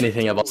understand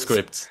anything about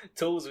scripts.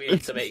 Tools we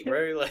need to make,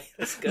 bro. Like,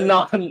 let's go.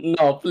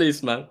 No,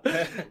 please, man.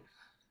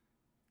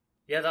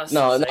 Yeah, that's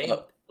insane.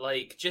 No.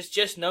 Like,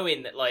 just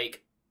knowing that,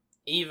 like,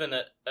 even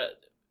at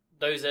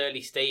those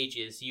early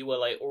stages, you were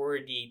like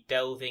already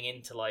delving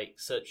into like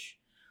such,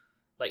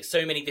 like,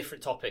 so many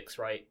different topics,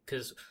 right?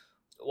 Because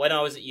when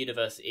I was at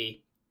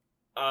university,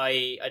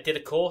 I did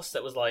a course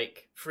that was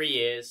like 3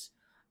 years.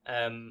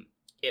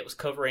 It was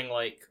covering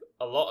like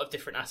a lot of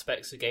different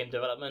aspects of game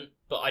development,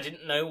 but I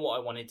didn't know what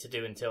I wanted to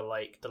do until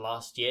like the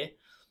last year.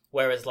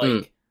 Whereas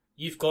like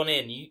you've gone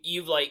in,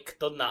 you've like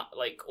done that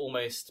like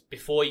almost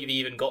before you've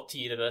even got to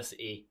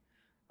university,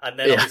 and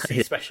then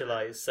obviously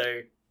specialized.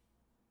 So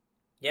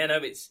yeah,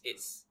 no, it's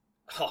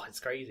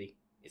crazy.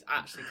 It's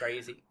actually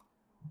crazy.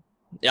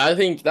 Yeah, I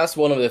think that's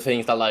one of the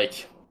things that,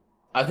 like,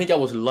 I think I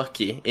was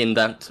lucky in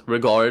that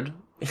regard.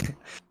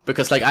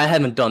 Because like I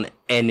haven't done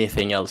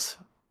anything else.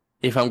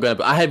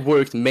 I have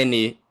worked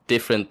many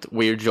different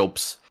weird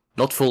jobs,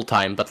 not full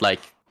time, but like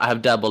I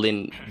have dabbled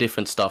in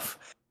different stuff.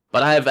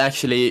 But I have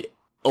actually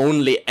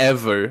only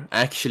ever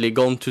actually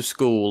gone to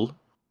school.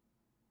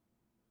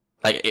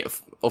 Like,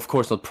 of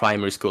course not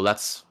primary school,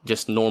 that's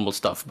just normal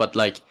stuff. But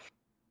like,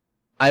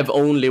 I've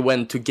only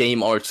went to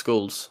game art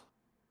schools,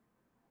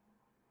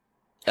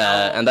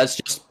 and that's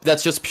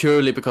just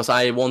purely because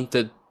I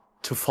wanted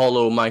to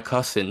follow my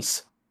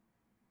cousins.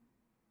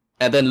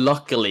 And then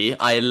luckily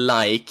I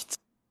liked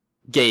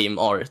game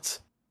art,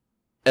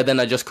 and then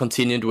I just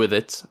continued with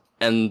it,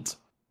 and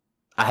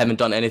I haven't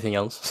done anything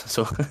else.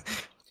 So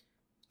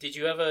did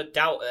you ever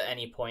doubt at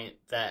any point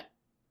that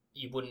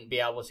you wouldn't be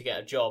able to get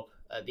a job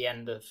at the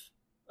end of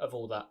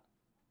all that?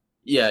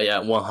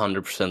 Yeah,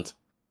 100%.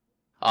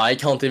 I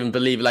can't even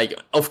believe, like,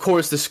 of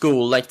course the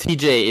school, like,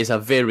 TJ is a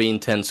very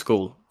intense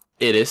school.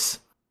 It is.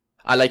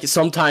 I like,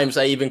 sometimes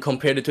I even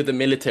compared it to the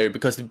military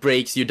because it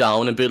breaks you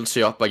down and builds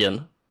you up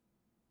again.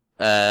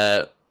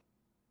 I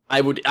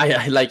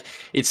like,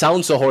 it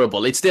sounds so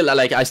horrible. It's still,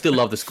 like, I still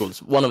love the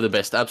schools. One of the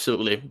best,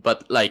 absolutely.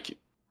 But, like,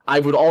 I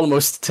would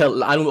almost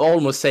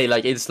say,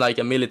 like, it's like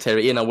a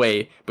military in a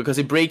way, because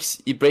it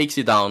breaks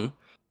you down,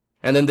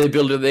 and then they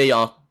build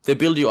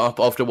you up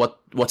after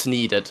what's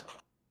needed.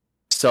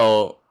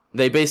 So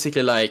they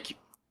basically, like,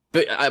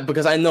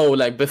 because I know,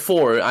 like,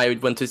 before I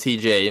went to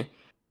TJ,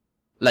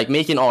 like,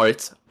 making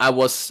art, I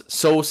was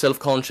so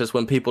self-conscious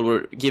when people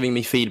were giving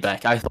me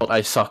feedback. I thought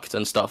I sucked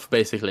and stuff,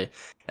 basically,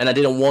 and I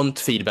didn't want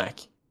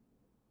feedback.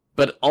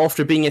 But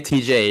after being at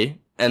TJ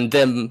and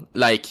them,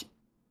 like,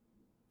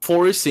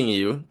 forcing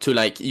you to,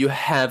 like, you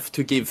have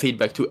to give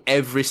feedback to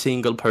every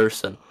single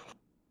person,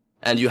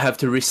 and you have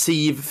to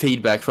receive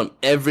feedback from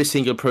every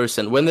single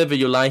person, whenever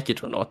you like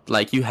it or not,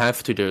 like, you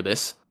have to do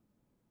this.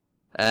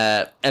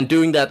 And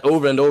doing that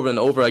over and over and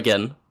over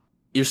again,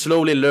 you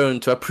slowly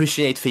learn to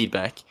appreciate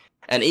feedback.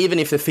 And even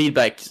if the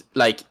feedback,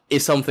 like,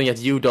 is something that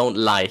you don't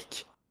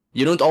like,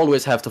 you don't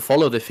always have to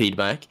follow the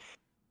feedback,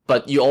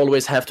 but you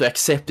always have to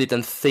accept it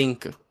and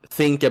think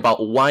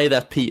about why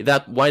that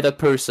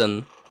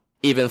person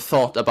even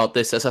thought about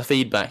this as a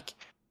feedback.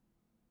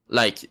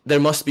 Like, there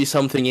must be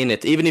something in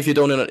it, even if you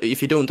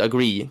don't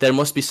agree. There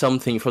must be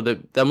something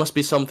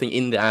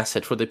in the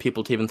asset for the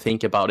people to even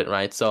think about it,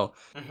 right? So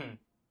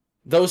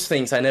those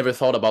things I never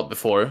thought about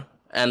before,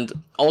 and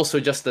also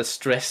just the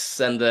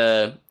stress and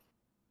the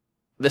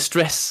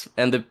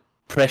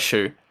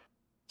pressure.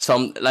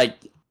 Some, like,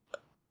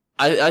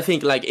 I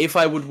think, like, if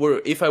I would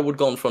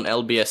gone from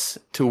LBS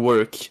to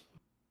work,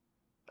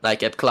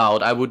 like, at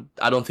Cloud,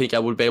 I don't think I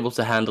would be able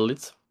to handle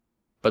it.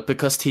 But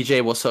because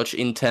TJ was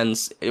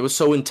it was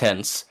so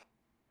intense,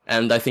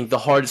 and I think the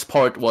hardest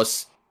part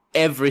was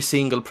every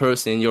single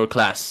person in your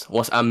class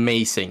was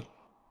amazing.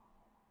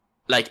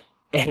 Like,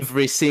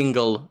 every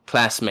single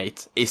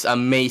classmate is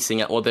amazing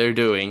at what they're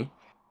doing,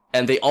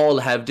 and they all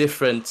have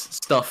different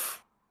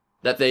stuff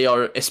that they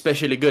are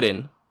especially good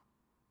in.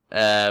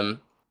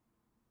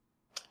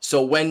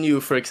 So when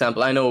you, for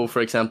example,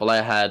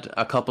 I had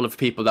a couple of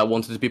people that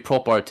wanted to be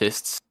prop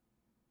artists,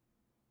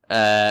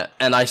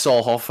 and I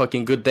saw how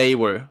fucking good they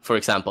were, for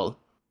example.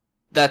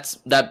 That's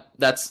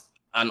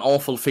an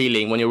awful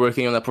feeling when you're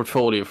working on a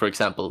portfolio, for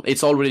example.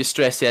 It's already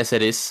stressy as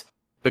it is,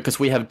 because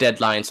we have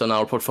deadlines on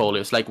our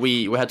portfolios. Like,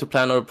 we had to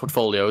plan our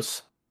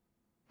portfolios,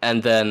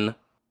 and then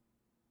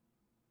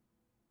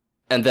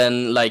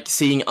like,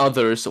 seeing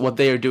others, what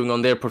they are doing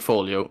on their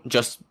portfolio,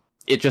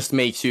 it just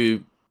makes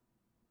you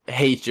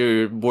hate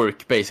your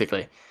work,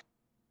 basically.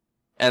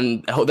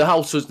 And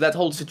that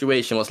whole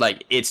situation was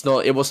like, it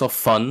was not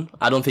fun.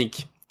 I don't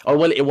think, or,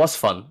 well, it was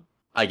fun,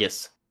 I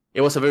guess.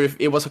 It was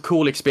a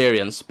cool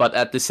experience, but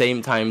at the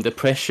same time, the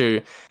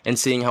pressure and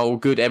seeing how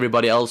good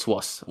everybody else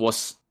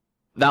was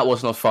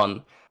not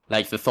fun.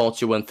 Like, the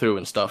thoughts you went through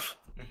and stuff.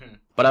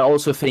 But I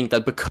also think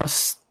that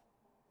because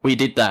we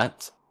did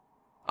that,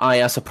 I,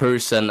 as a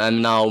person,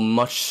 am now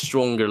much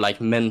stronger, like,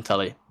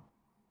 mentally.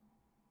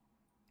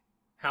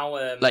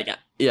 How like,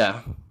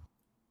 yeah.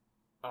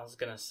 I was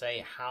gonna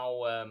say,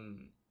 how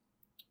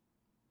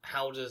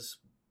does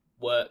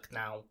work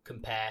now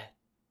compare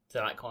to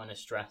that kind of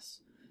stress?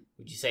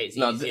 Would you say it's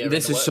easier?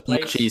 This in the is so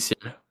workplace? much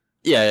easier.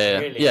 Yeah.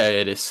 Really? Yeah,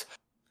 it is.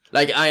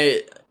 Like,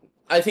 I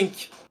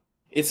think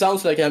it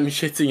sounds like I'm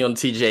shitting on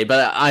TJ,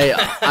 but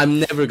I'm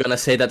never gonna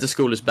say that the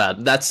school is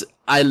bad. That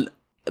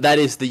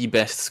is the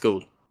best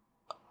school.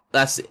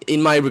 That's,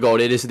 in my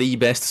regard, it is the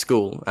best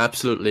school,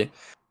 absolutely.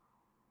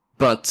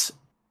 But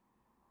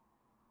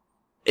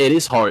it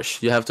is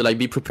harsh. You have to, like,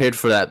 be prepared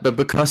for that. But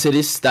because it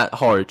is that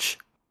harsh,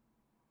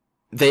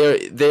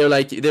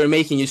 they're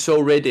making you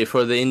so ready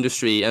for the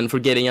industry and for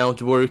getting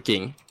out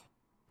working,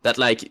 that,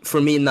 like,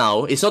 for me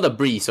now, it's not a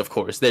breeze, of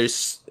course.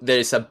 There's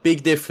a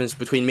big difference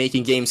between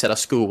making games at a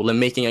school and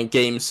making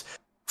games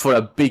for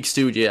a big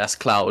studio as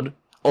Cloud.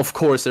 Of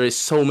course, there is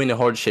so many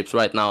hardships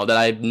right now that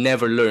I've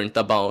never learned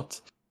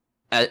about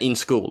in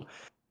school.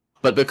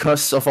 But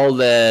because of all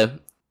the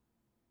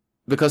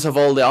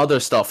other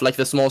stuff, like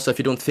the small stuff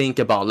you don't think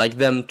about, like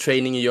them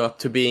training you up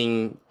to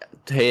being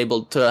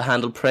able to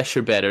handle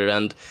pressure better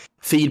and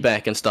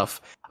feedback and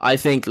stuff, I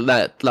think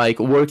that, like,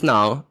 work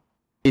now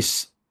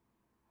is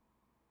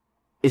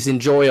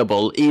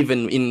enjoyable,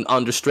 even in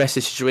under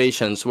stressy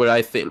situations where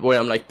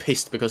I'm, like,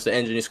 pissed because the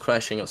engine is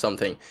crashing or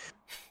something.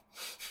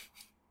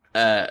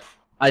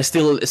 I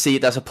still see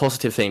it as a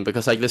positive thing,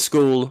 because, like, the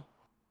school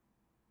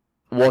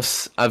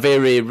was a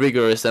very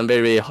rigorous and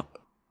very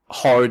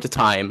hard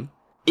time.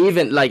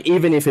 Even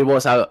if it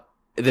was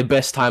the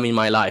best time in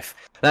my life.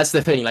 That's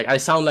the thing. Like, I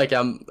sound like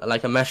I'm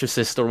like a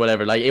masochist or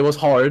whatever. Like, it was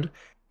hard,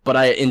 but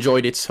I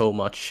enjoyed it so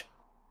much.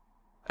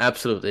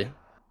 Absolutely.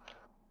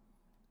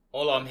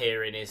 All I'm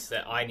hearing is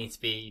that I need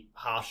to be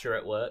harsher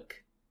at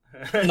work.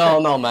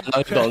 No, man, no,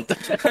 you don't.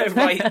 I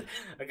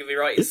could be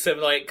writing some,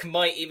 like,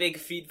 mighty big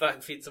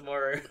feedback for you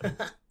tomorrow.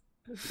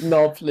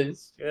 No,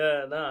 please.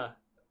 Yeah, nah.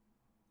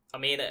 I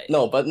mean,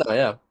 No, but no,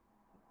 yeah.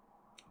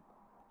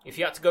 if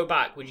you had to go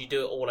back, would you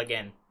do it all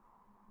again?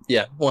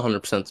 Yeah,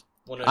 100%.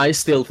 I 100%.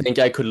 still think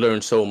I could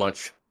learn so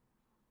much.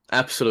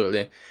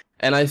 Absolutely.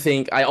 And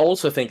I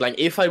also think, like,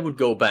 if I would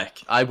go back,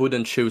 I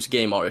wouldn't choose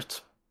game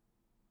art.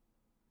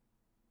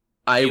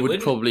 I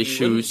would probably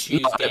You wouldn't choose.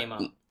 choose game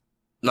art.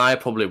 No, I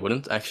probably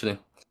wouldn't, actually.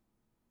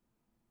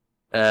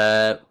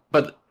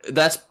 But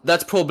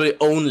that's probably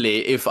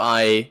only if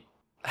I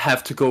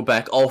have to go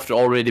back after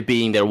already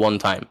being there one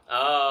time.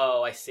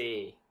 Oh, I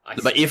see.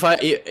 But if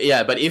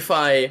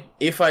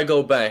I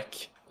go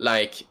back,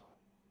 like,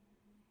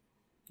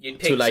 you'd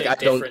to pick like I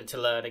something don't, different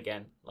to learn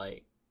again.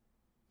 Like,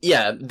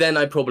 yeah, then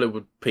I probably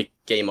would pick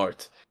game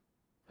art.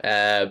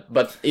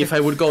 But if I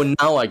would go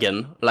now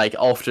again, like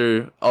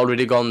after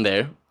already gone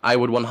there, I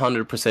would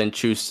 100%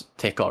 choose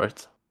tech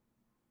art.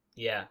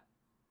 yeah,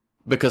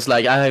 Because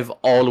like I have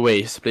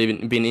always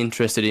been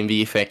interested in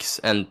VFX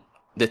and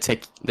the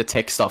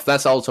tech stuff.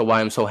 That's also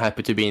why I'm so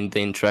happy to be in the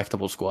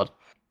Interactable squad.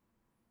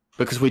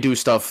 Because we do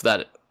stuff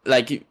that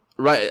like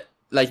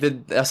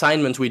the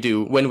assignments we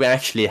do when we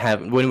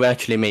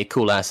actually make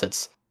cool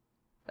assets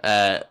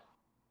are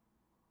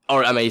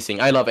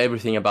amazing. I love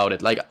everything about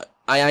it. Like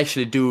I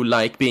actually do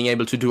like being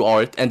able to do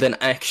art and then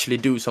actually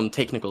do some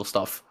technical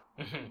stuff.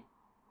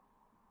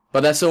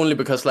 But that's only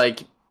because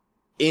like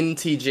in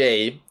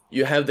TJ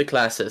you have the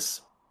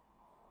classes,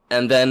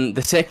 and then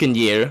the second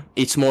year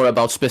it's more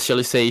about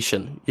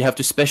specialization. You have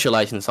to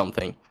specialize in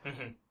something.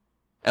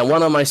 And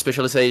one of my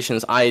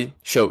specializations I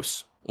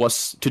chose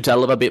was to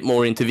delve a bit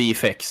more into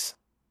VFX,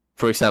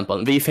 for example,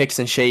 VFX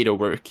and shader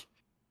work.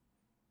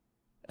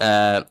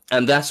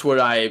 And that's where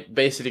I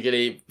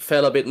basically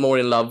fell a bit more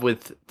in love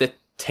with the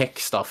tech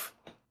stuff.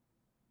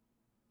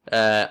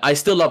 I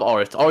still love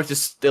art. Art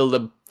is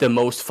still the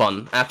most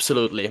fun,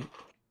 absolutely.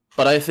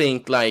 But I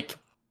think like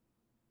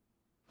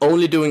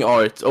only doing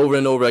art over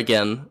and over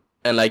again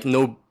and like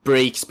no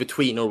breaks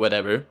between or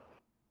whatever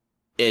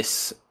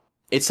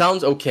it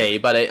sounds okay,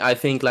 but I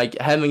think like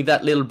having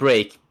that little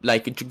break,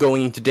 like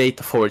going into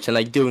Data Forge and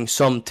like doing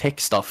some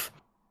tech stuff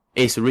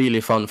is really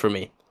fun for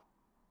me.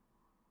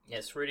 yeah,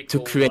 it's really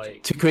cool.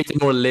 To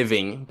create more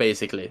living,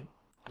 basically.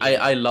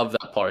 Yeah. I love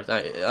that part.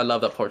 I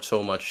love that part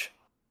so much.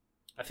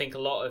 I think a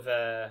lot of,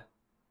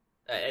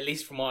 at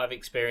least from what I've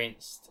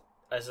experienced,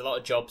 there's a lot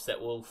of jobs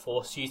that will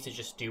force you to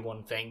just do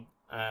one thing,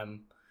 and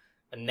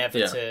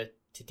never to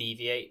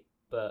deviate.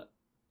 But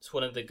it's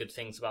one of the good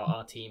things about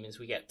our team is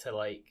we get to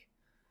like,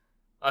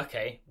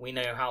 okay, we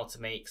know how to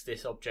make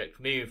this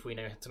object move. We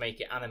know how to make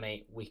it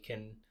animate. We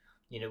can,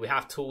 we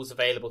have tools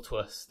available to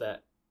us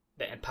that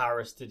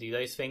empower us to do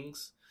those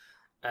things.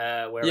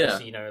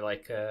 Whereas,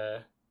 like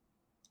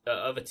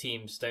other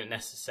teams don't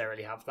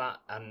necessarily have that,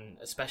 and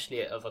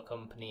especially at other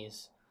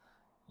companies,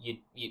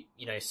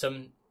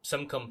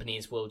 some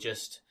companies will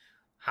just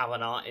have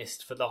an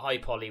artist for the high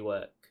poly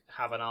work,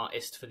 have an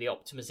artist for the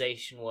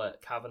optimization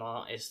work, have an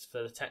artist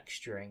for the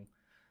texturing,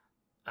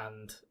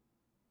 and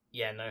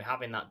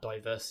having that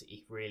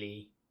diversity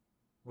really,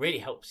 really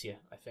helps you.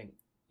 I think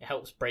it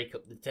helps break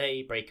up the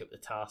day, break up the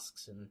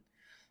tasks, and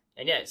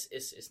yeah,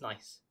 it's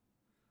nice.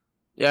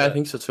 Yeah, I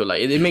think so too.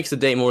 Like it makes the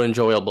day more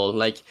enjoyable.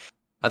 Like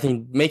I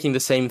think making the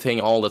same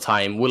thing all the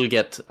time will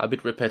get a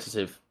bit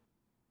repetitive.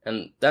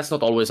 And that's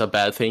not always a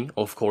bad thing,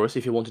 of course.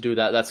 If you want to do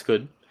that, that's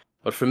good.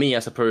 But for me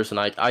as a person,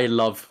 I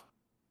love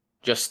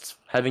just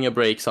having a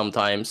break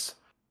sometimes.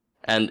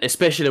 And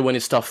especially when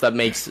it's stuff that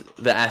makes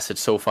the asset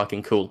so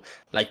fucking cool.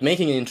 Like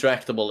making it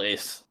interactable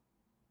is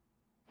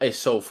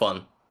so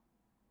fun.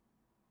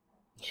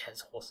 Yeah,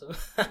 it's awesome.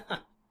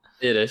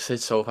 It is.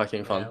 It's so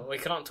fucking fun. Yeah, we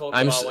can't talk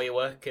about what you're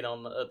working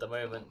on at the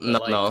moment.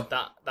 But no.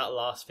 That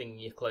last thing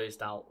you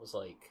closed out was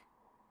like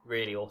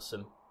really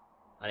awesome,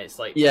 and it's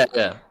like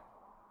yeah.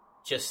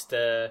 Just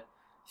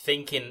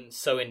thinking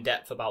so in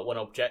depth about one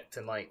object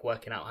and like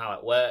working out how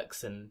it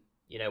works and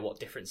what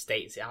different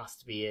states it has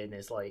to be in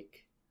is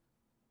like,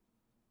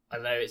 I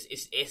don't know.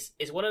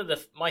 It's one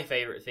of my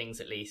favorite things,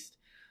 at least,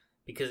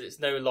 because it's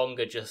no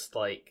longer just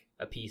like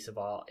a piece of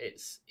art.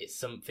 It's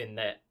something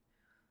that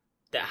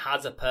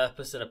has a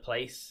purpose and a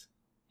place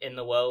in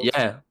the world.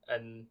 Yeah.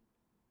 And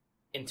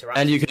interact.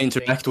 And you can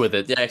interact with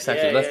it. Yeah,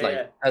 exactly.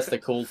 That's the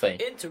cool thing.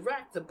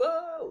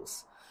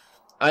 Interactables.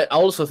 I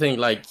also think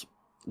like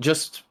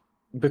just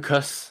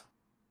because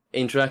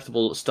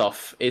interactable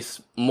stuff is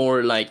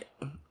more like,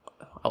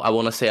 I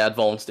want to say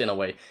advanced in a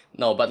way.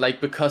 No, but like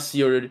because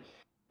you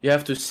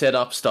have to set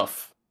up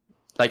stuff.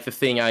 Like the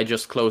thing I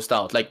just closed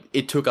out. Like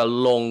it took a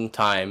long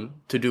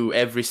time to do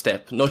every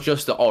step, not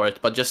just the art,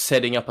 but just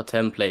setting up a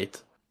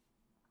template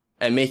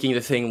and making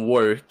the thing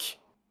work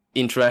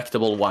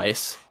interactable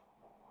wise.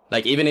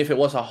 Like even if it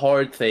was a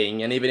hard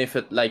thing, and even if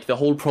it like the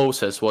whole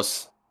process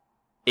was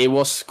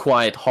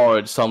quite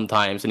hard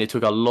sometimes and it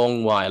took a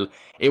long while,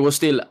 it was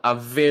still a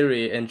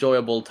very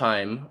enjoyable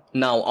time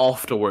now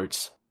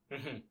afterwards.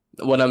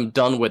 When I'm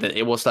done with it,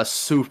 it was a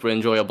super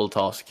enjoyable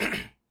task.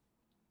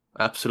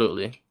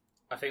 Absolutely.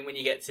 I think when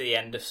you get to the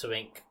end of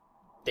something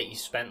that you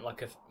spent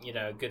like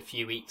a good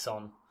few weeks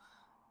on,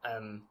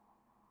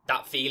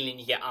 that feeling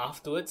you get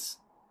afterwards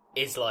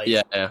is like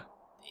Yeah.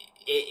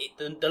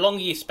 the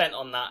longer you spent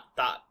on that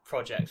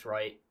project,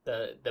 right,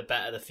 the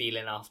better the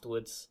feeling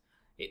afterwards.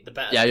 The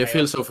better Yeah, the you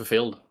feel payoff. so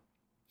fulfilled.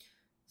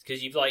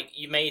 Because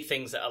you made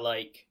things that are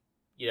like,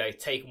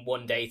 taken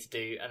one day to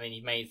do, and then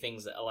you've made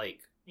things that are like,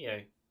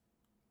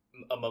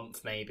 a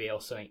month maybe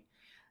or something,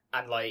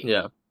 and like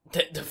Yeah.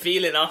 the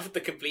feeling after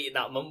completing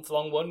that month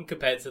long one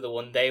compared to the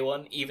 1 day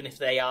one, even if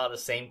they are the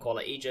same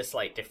quality, just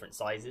like different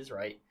sizes,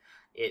 right?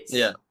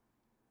 Yeah.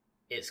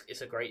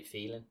 It's a great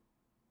feeling.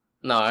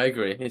 No, I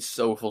agree. It's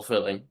so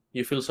fulfilling.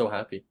 You feel so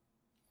happy.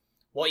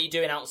 What are you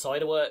doing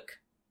outside of work?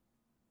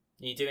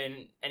 Are you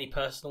doing any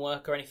personal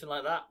work or anything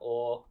like that,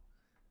 or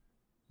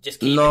just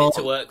keeping No, it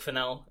to work for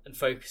now and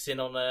focusing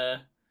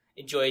on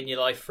enjoying your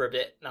life for a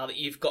bit now that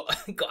you've got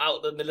out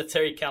of the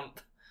military camp?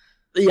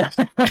 yeah,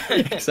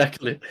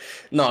 exactly.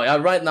 No,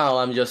 right now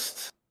I'm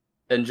just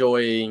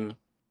enjoying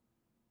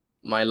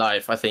my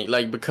life. I think,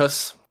 like,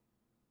 because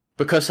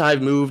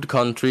I've moved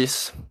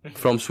countries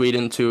from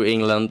Sweden to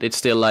England, it's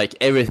still like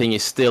everything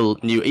is still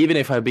new. Even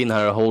if I've been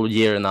here a whole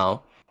year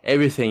now,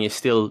 everything is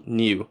still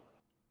new.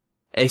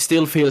 It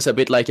still feels a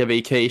bit like a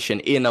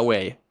vacation in a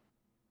way,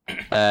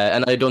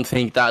 and I don't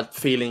think that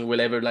feeling will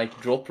ever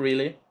like drop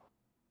really.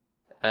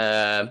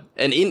 And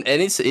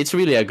it's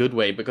really a good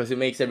way because it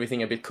makes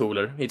everything a bit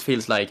cooler. It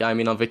feels like I'm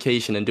in on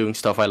vacation and doing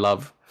stuff I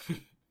love.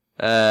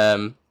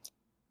 Um,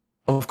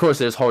 of course,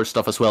 there's hard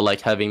stuff as well,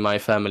 like having my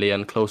family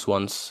and close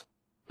ones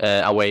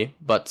away,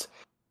 but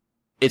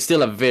it's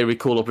still a very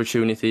cool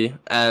opportunity.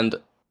 And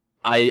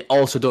I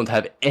also don't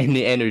have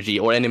any energy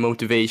or any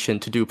motivation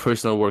to do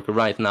personal work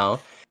right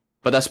now.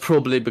 But that's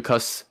probably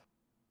because,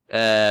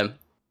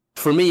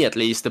 for me at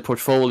least, the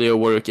portfolio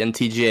work and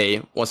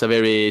TGA was a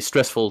very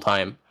stressful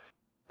time.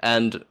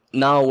 And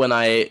now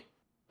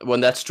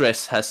when that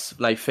stress has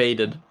like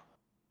faded,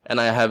 and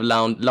I have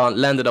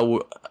landed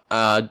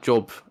a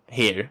job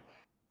here,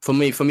 for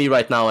me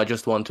right now, I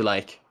just want to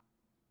like,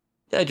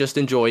 yeah, just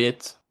enjoy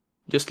it,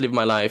 just live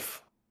my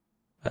life,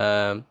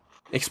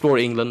 explore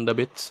England a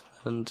bit,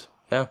 and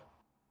yeah.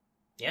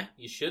 Yeah,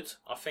 you should.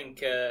 I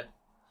think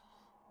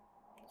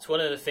it's one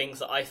of the things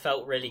that I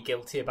felt really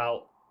guilty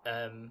about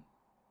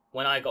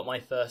when I got my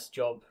first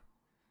job.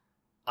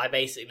 I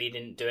basically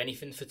didn't do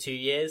anything for 2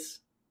 years,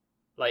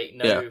 like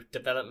no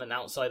development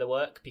outside of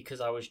work,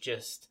 because I was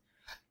just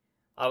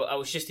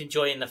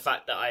enjoying the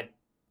fact that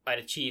I'd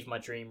achieved my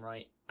dream,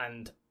 right?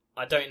 And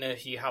I don't know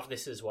if you have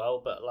this as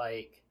well, but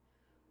like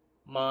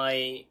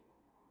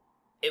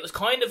it was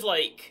kind of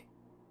like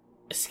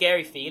a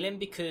scary feeling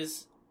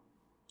because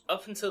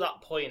up until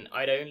that point,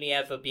 I'd only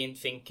ever been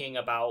thinking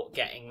about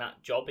getting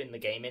that job in the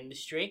game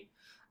industry.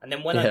 And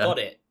then when I got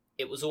it,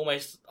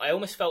 I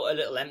almost felt a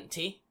little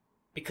empty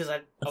because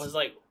I was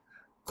like,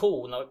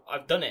 cool, no,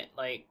 I've done it.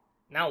 Like,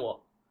 now what?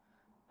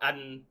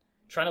 And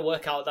trying to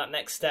work out that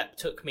next step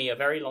took me a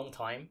very long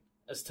time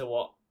as to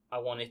what I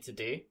wanted to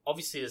do.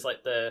 Obviously, there's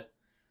like the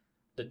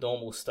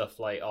normal stuff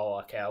like, oh,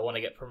 okay, I want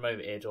to get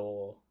promoted,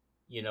 or,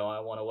 I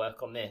want to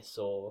work on this,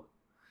 or...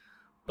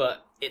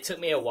 But it took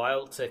me a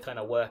while to kind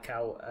of work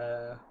out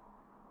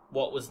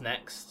what was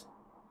next.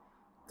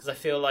 Because I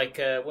feel like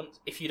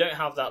if you don't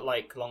have that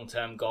like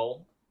long-term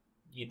goal,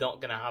 you're not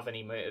going to have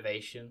any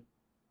motivation.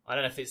 I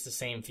don't know if it's the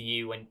same for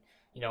you when,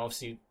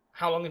 obviously,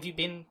 how long have you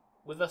been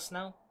with us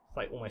now?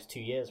 Like almost 2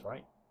 years,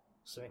 right?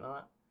 Something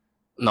like that.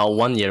 No,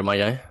 1 year, my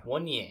guy.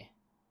 1 year.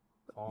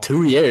 Oh.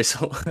 2 years.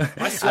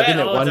 I swear, I've been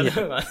I don't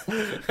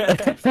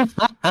know,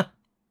 man.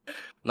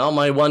 No,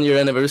 my 1 year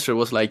anniversary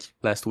was like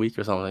last week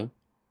or something.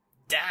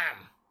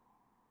 Damn.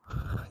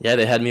 Yeah,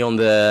 they had me on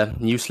the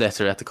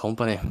newsletter at the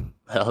company.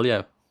 Hell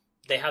yeah.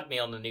 They had me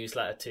on the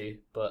newsletter too,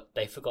 but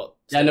they forgot.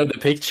 Yeah, I know the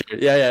picture.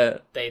 Yeah.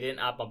 They didn't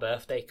add my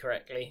birthday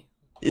correctly.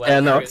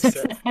 Yeah, no.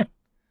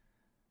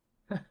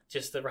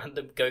 Just a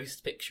random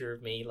ghost picture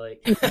of me,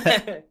 like.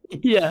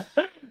 Yeah,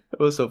 it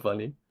was so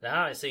funny.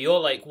 Nah, so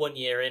you're like 1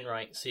 year in,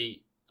 right? So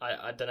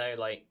I don't know,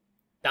 like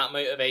that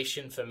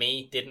motivation for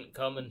me didn't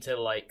come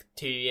until like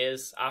 2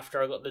 years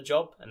after I got the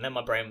job, and then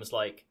my brain was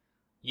like,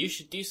 you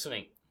should do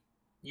something.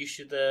 You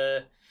should.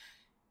 I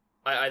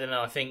don't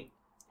know. I think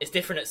it's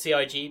different at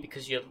CIG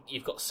because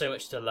you've got so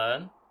much to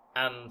learn,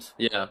 and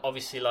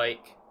obviously,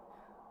 like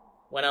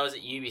when I was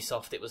at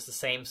Ubisoft, it was the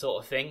same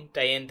sort of thing,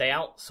 day in, day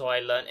out. So I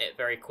learnt it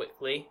very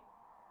quickly.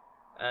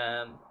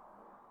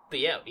 But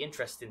yeah, it'd be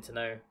interesting to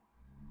know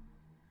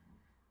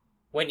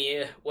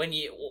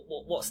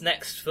what's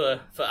next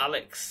for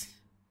Alex.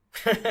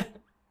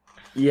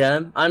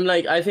 Yeah,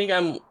 I think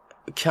I'm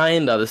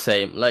kinda the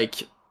same.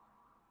 Like,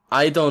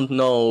 I don't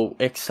know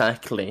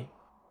exactly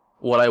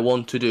what I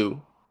want to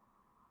do,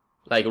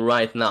 like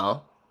right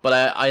now.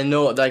 But I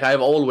know, like,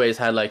 I've always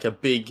had like a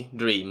big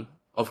dream,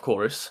 of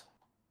course.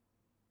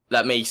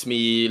 That makes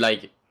me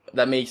kind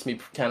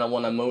of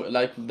want to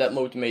that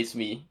motivates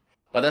me.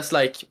 But that's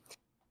like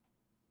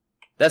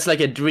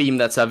a dream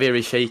that's a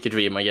very shaky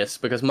dream, I guess,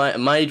 because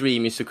my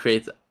dream is to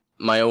create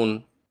my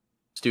own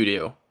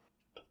studio.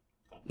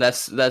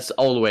 That's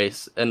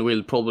always and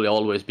will probably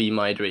always be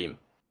my dream.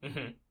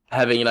 Mm-hmm.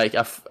 Having like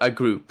a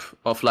group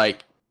of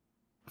like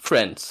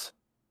friends,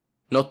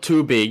 not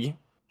too big,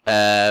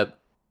 but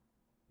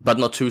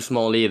not too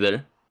small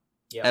either,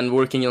 and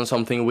working on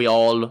something we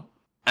all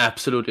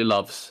absolutely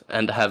loves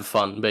and have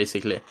fun,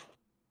 basically.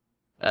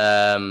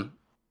 That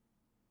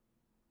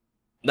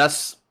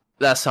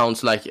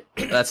sounds like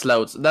that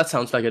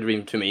sounds like a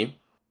dream to me.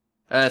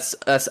 That's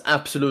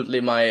absolutely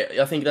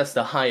I think that's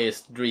the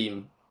highest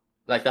dream,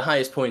 like the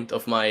highest point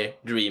of my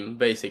dream,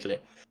 basically.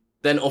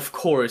 Then of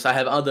course I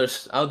have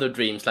other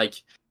dreams,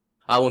 like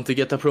I want to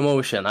get a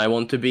promotion. I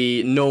want to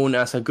be known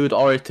as a good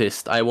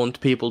artist. I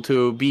want people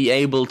to be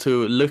able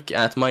to look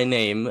at my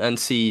name and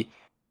see,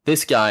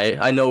 this guy,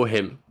 I know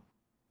him.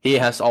 He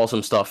has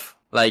awesome stuff.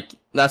 Like,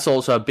 that's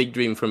also a big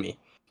dream for me.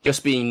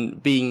 Just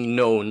being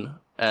known,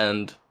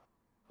 and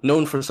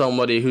known for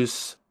somebody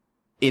who's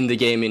in the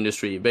game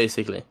industry,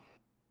 basically.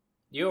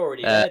 You're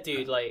already there,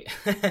 dude. Like,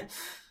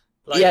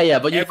 yeah,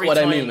 but you know what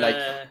I mean. Like,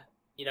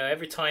 you know,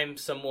 every time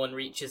someone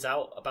reaches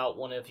out about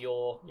one of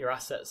your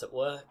assets at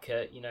work,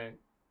 you know,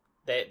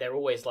 they're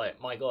always like,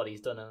 "My God,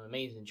 he's done an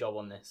amazing job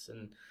on this."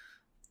 And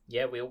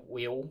yeah,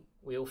 we all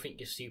think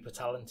you're super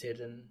talented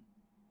and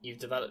you've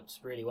developed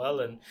really well.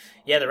 And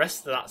yeah, the rest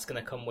of that's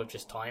going to come with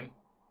just time.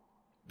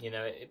 You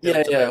know, it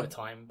builds up over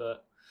time.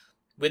 But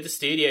with the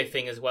studio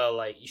thing as well,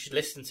 like, you should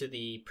listen to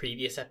the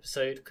previous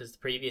episode, because the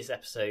previous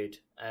episode,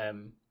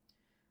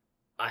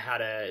 I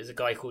had is a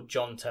guy called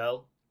John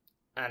Turl,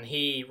 and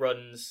he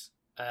runs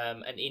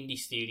an indie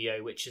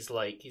studio, which is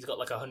like, he's got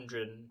like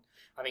 100,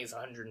 I think it's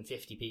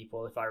 150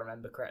 people if I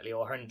remember correctly, or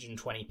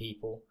 120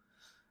 people.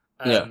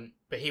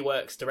 But he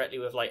works directly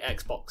with like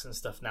Xbox and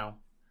stuff now.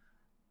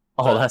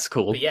 Oh, that's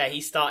cool. But yeah,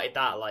 he started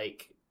that,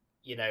 like,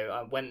 you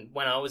know, when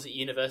I was at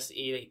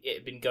university, it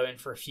had been going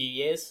for a few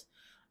years.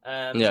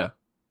 Yeah.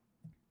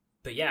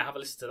 But yeah, have a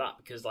listen to that,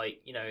 because,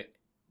 like, you know,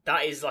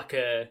 that is like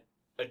a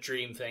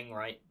dream thing,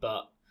 right?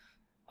 But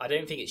I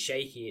don't think it's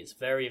shaky. It's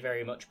very,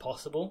 very much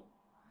possible.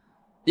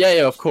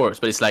 Yeah, of course.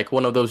 But it's like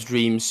one of those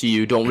dreams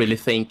you don't really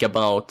think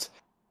about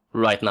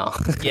right now.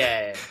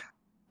 Yeah.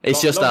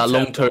 It's just a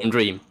long-term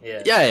dream.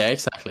 Yeah,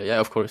 exactly. Yeah,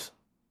 of course.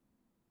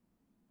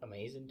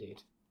 Amazing,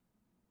 dude.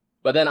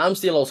 But then I'm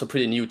still also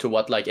pretty new to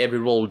what, like, every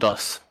role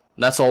does.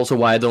 That's also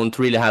why I don't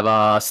really have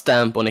a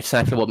stamp on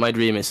exactly what my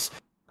dream is.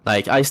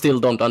 Like, I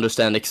still don't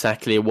understand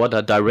exactly what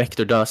a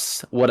director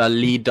does, what a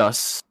lead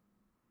does,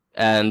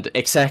 and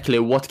exactly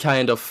what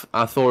kind of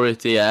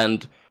authority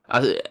and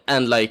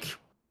like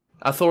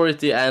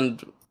authority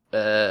and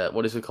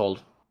what is it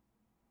called?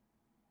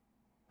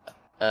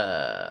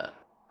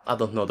 I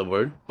don't know the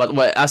word, but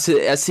as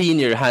a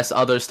senior has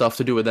other stuff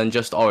to do than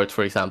just art,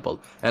 for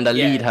example, and a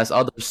lead has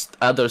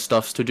other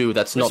stuff to do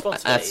that's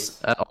not as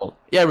at all.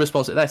 Yeah,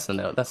 responsibility.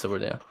 That's the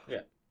word. Yeah.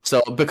 Yeah.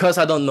 So because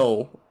I don't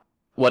know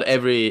what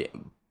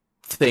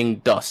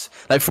everything does,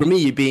 like, for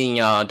me, being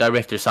a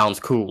director sounds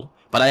cool,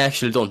 but I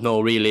actually don't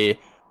know really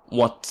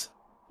what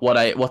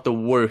the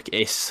work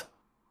is,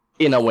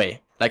 in a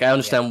way. Like, I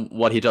understand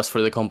what he does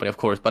for the company, of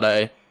course, but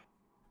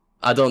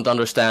I don't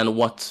understand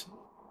what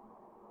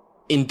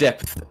in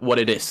depth what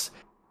it is.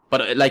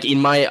 But like,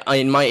 in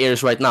my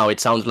ears right now, it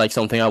sounds like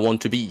something I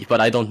want to be, but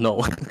I don't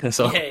know.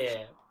 So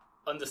yeah,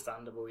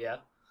 understandable. Yeah,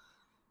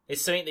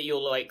 it's something that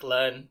you'll, like,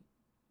 learn,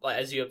 like,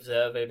 as you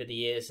observe over the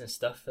years and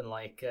stuff. And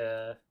like,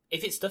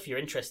 if it's stuff you're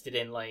interested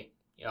in, like,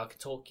 you know, I could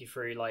talk you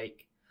through,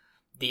 like,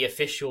 the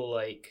official,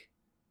 like,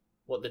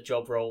 what the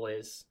job role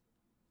is,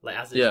 like,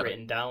 as it's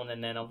written down,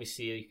 and then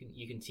obviously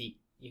you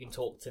can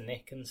talk to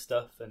Nick and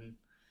stuff. And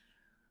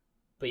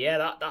but yeah,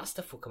 that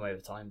stuff will come over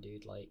time,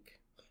 dude. Like,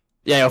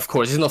 yeah, of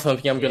course, it's not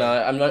something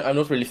I'm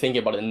not really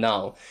thinking about it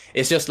now.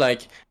 It's just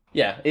like,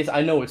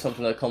 I know it's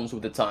something that comes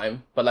with the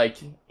time, but like,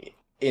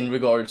 in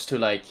regards to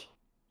like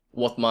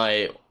what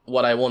I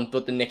want,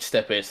 what the next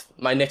step is.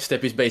 My next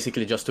step is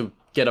basically just to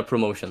get a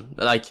promotion.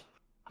 Like,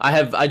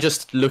 I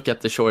just look at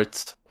the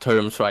short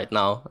terms right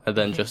now and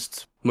then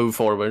just move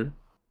forward.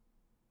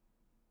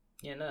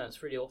 Yeah, no,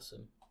 it's really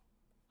awesome.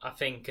 I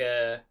think,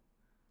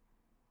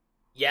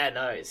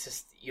 it's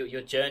just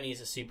your journey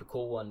is a super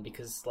cool one,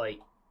 because like,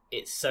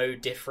 it's so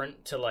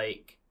different to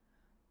like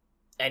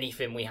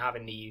anything we have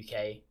in the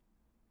UK.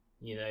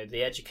 You know,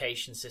 the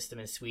education system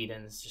in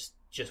Sweden is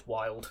just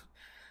wild.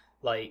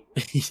 Like,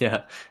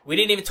 yeah, we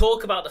didn't even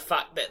talk about the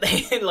fact that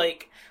they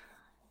like,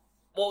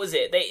 what was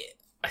it?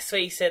 I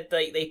swear he said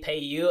they pay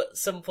you at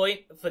some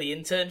point for the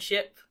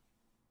internship.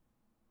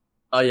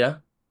 Oh yeah,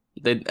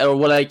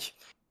 like,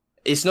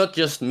 it's not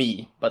just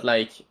me, but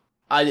like,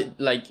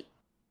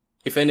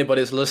 if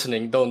anybody's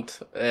listening, don't.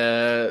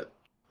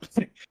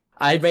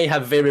 I may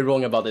have very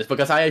wrong about this,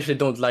 because I actually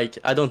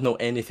I don't know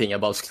anything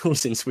about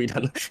schools in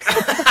Sweden.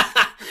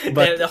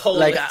 But the whole,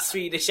 like,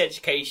 Swedish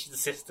education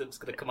system's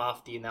gonna come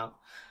after you now.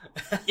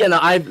 Yeah, no,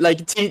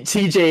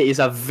 TJ is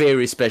a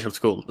very special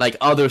school. Like,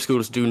 other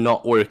schools do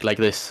not work like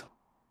this.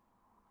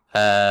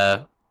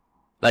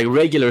 Like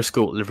regular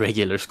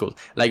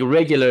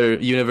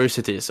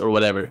universities or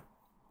whatever,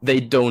 they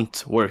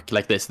don't work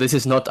like this. This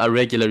is not a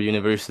regular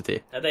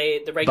university. Are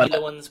they the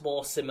regular ones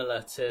more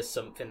similar to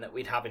something that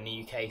we'd have in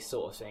the UK,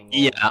 sort of thing? Or...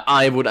 Yeah,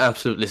 I would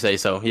absolutely say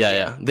so.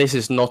 Yeah. This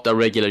is not a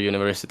regular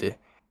university.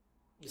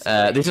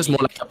 This is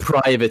more like a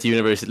private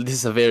university. This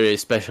is a very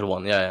special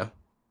one. Yeah.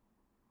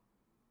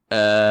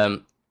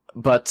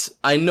 But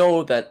I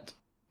know that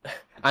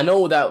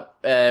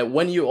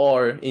when you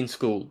are in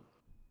school,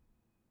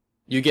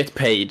 you get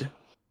paid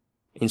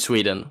in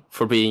Sweden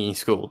for being in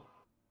school.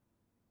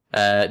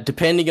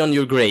 Depending on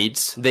your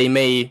grades, they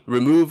may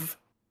remove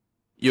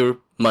your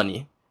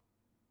money.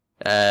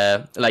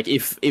 Like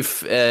if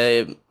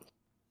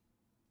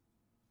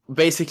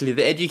basically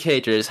the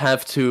educators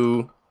have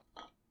to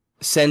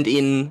send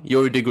in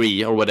your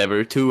degree or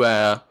whatever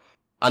to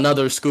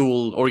another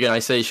school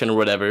organization or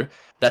whatever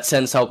that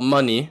sends out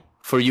money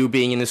for you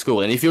being in the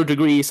school. And if your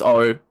degrees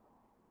are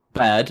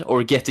bad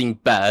or getting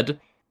bad,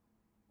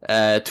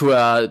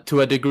 to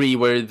a degree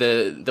where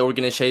the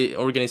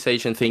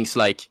organization thinks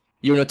like,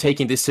 you're not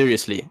taking this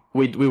seriously,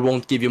 we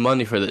won't give you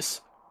money for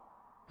this.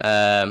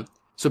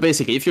 So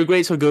basically, if your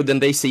grades are good, then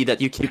they see that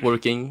you keep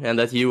working and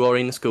that you are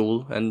in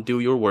school and do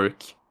your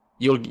work,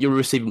 you'll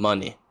receive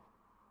money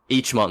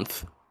each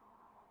month.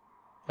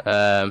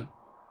 And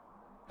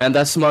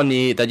that's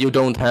money that you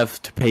don't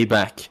have to pay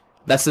back.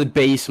 That's the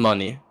base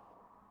money.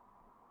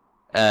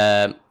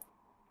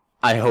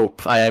 I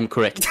hope I am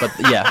correct, but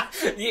yeah.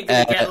 You're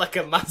gonna get like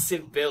a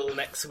massive bill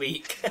next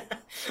week.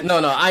 No,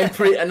 and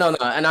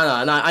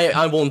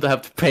I won't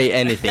have to pay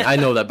anything. I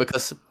know that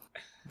because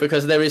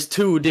there is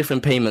two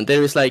different payment.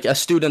 There is like a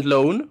student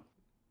loan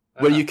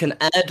where you can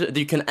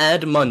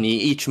add money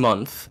each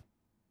month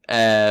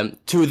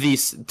to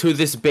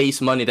this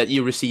base money that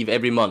you receive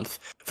every month.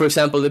 For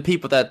example, the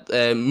people that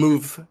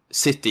move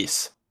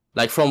cities,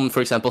 like from,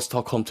 for example,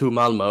 Stockholm to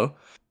Malmö,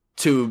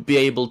 to be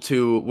able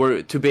to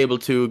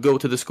go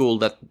to the school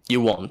that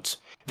you want,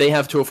 they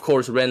have to, of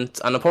course,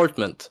 rent an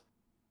apartment.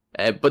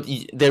 But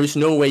there is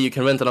no way you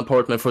can rent an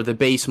apartment for the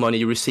base money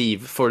you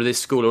receive for this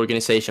school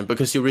organization,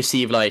 because you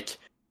receive like,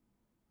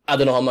 I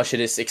don't know how much it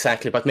is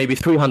exactly, but maybe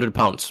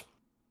 £300.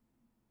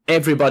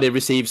 Everybody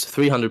receives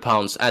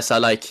 £300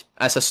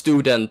 as a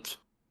student.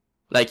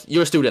 Like,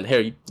 you're a student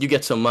here, you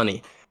get some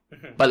money,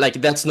 but like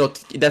that's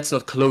not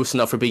close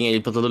enough for being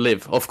able to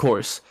live, of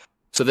course.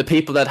 So the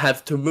people that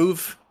have to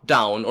move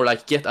down or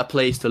like get a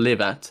place to live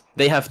at,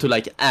 they have to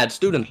like add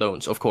student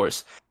loans, of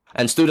course.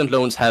 And student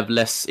loans have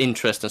less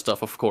interest and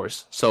stuff, of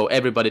course. So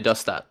everybody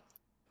does that.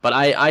 But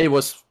I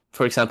was,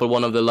 for example,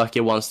 one of the lucky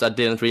ones that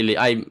didn't really.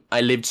 I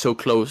lived so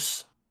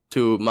close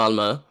to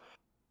Malmö,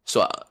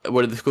 so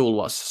where the school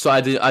was. So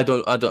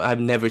I've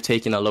never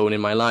taken a loan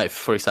in my life,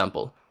 for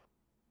example.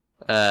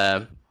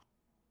 So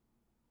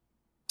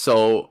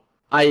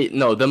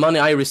the money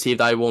I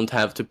received, I won't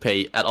have to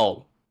pay at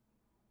all,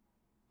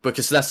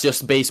 because that's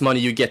just base money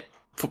you get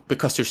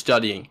because you're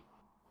studying.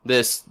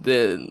 As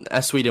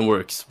Sweden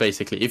works,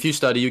 basically. If you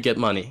study, you get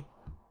money.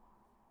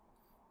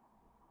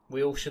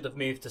 We all should have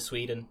moved to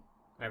Sweden.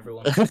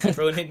 Everyone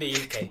in the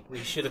UK, we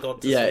should have gone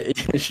to Sweden.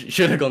 Yeah,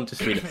 should have gone to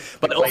Sweden.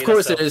 But of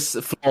course there's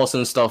flaws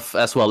and stuff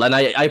as well, and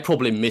I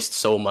probably missed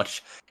so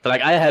much. But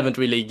like, I haven't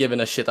really given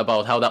a shit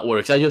about how that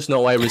works. I just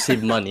know I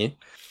receive money.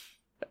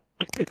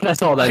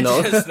 That's all I know.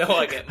 I just know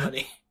I get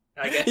money.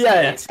 I get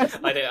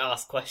I don't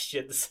ask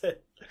questions.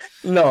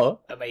 No.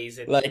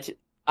 Amazing. Like,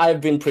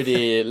 I've been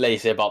pretty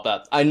lazy about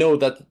that. I know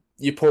that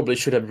you probably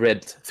should have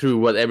read through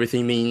what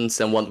everything means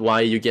and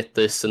why you get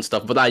this and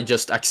stuff, but I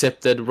just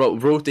accepted,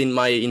 wrote in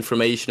my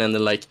information, and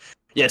then like,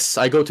 yes,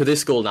 I go to this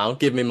school now,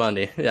 give me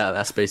money. Yeah,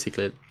 that's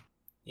basically it.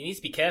 You need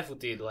to be careful,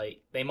 dude. Like,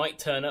 they might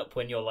turn up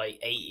when you're like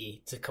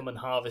 80 to come and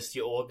harvest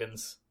your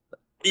organs.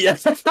 Yeah,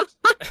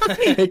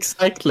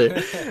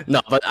 exactly.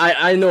 No, but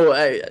I know,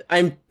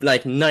 I'm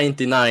like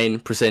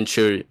 99%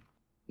 sure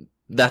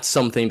that's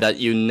something that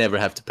you never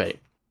have to pay.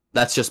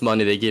 That's just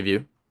money they give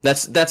you.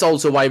 That's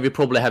also why we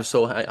probably have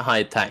so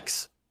high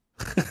tax.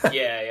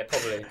 yeah,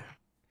 probably.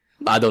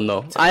 I don't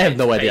know. I have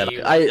no idea.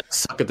 I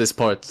suck at this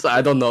part, so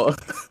I don't know.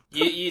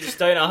 You just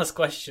don't ask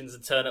questions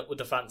and turn up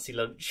with a fancy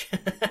lunch.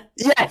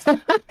 Yeah,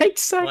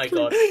 exactly. My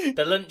God,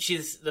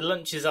 the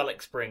lunches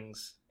Alex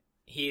brings.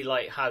 He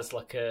like has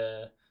like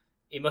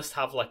he must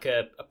have like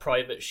a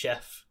private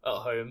chef at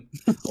home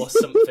or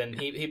something.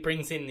 He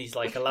brings in these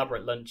like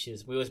elaborate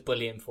lunches. We always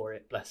bully him for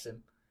it, bless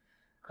him.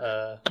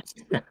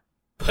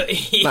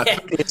 But yeah,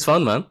 it's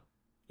fun, man.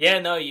 Yeah,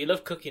 no, you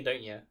love cooking,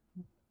 don't you?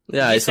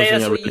 Yeah, it's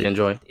something I really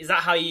enjoy. Is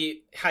that how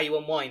you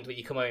unwind when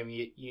you come home?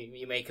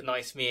 You make a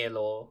nice meal,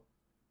 or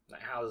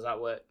like, how does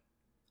that work?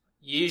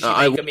 You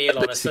usually make a meal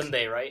on a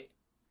Sunday, right?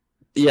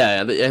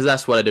 Yeah,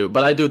 that's what I do.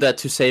 But I do that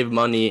to save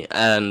money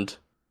and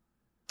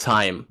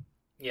time.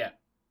 Yeah.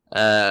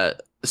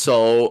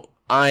 So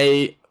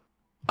I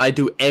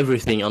do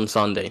everything on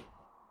Sunday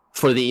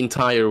for the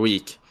entire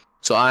week.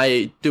 So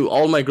I do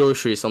all my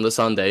groceries on the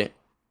Sunday,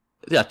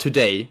 yeah,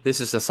 today. This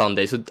is a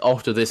Sunday, so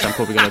after this, I'm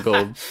probably gonna go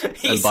and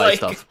He's buy like,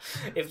 stuff.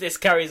 if this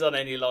carries on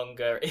any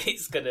longer,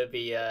 he's gonna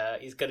be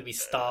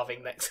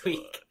starving next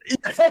week.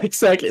 Exactly.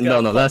 He's gonna No,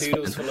 have no, pot that's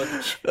noodles fine. for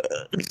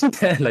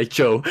lunch. Like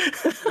Joe.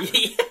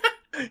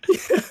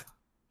 Yeah.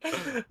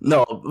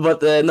 No,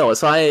 but no.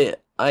 So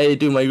I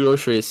do my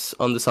groceries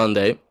on the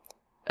Sunday.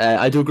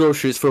 I do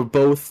groceries for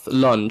both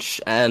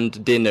lunch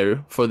and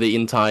dinner for the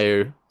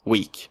entire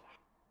week.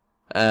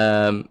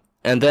 And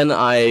then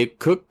I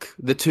cook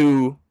the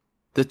two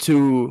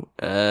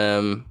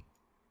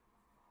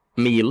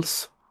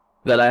meals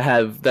that I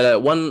have.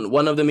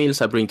 One of the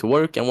meals I bring to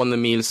work, and one of the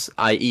meals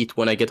I eat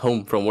when I get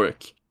home from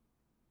work.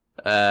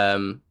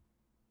 Um,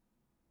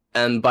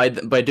 and by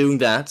doing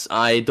that,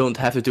 I don't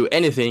have to do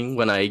anything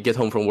when I get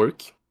home from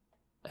work.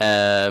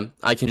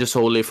 I can just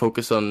solely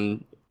focus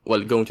on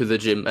going to the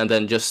gym and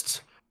then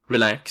just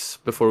relax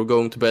before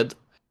going to bed.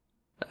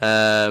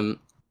 Um,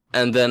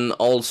 and then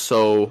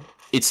also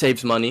it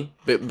saves money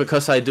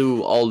because I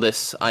do all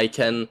this.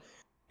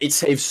 It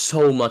saves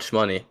so much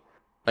money,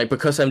 like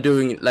because I'm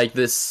doing like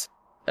this,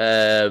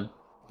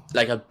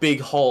 like a big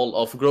haul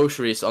of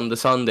groceries on the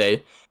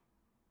Sunday.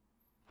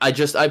 I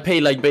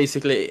pay like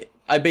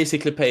I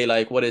basically pay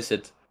like, what is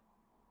it,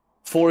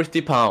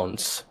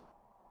 £40,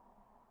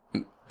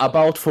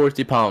 about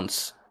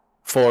 £40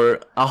 for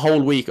a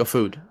whole week of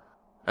food,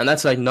 and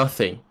that's like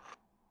nothing.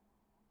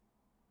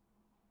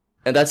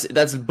 And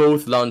that's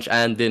both lunch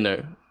and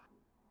dinner.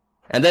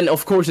 And then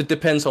of course it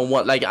depends on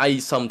what, like I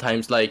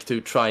sometimes like to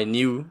try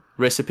new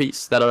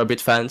recipes that are a bit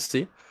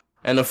fancy.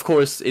 And of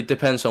course it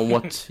depends on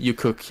what you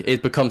cook.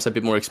 It becomes a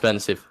bit more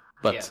expensive.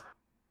 But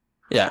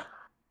yeah.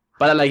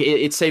 But I like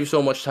it saves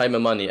so much time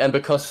and money. And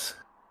because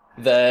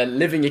the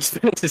living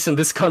expenses in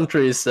this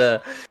country is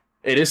it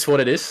is what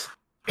it is.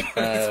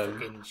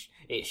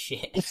 It's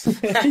shit.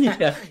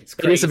 Yeah. It's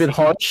it is a bit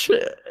crazy. harsh.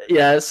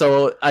 Yeah,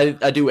 so I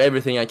do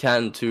everything I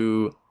can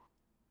to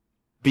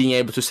being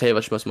able to save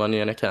as much money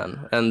as I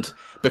can. And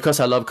because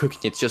I love cooking,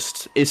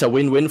 it's a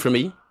win-win for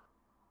me.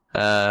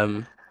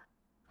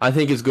 I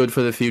think it's good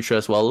for the future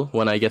as well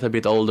when I get a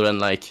bit older, and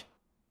like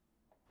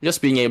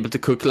just being able to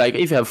cook, like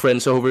if you have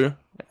friends over,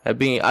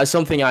 being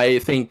something I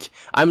think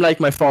I'm like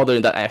my father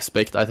in that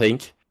aspect. I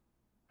think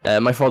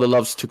my father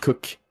loves to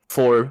cook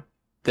for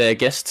the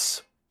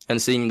guests and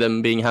seeing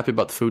them being happy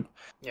about the food.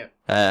 Yeah.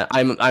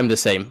 I'm the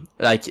same.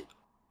 Like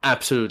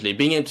absolutely,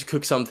 being able to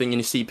cook something and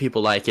you see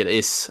people like it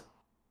is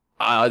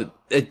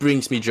it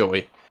brings me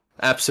joy.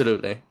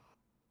 Absolutely.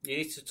 You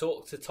need to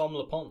talk to Tom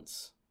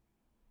LaPonce.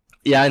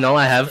 Yeah, I know.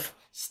 I have.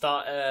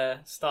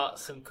 Start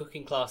some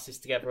cooking classes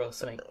together or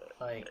something.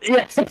 Like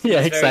Yeah,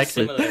 yeah, he's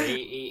exactly. very similar.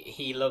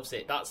 He loves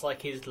it. That's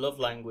like his love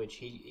language.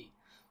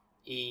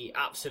 He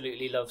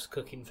absolutely loves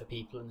cooking for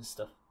people and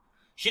stuff.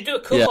 Should do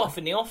a cook off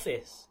in the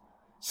office.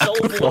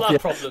 Solve all our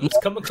problems.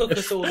 Come and cook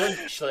us all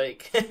lunch.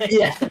 Like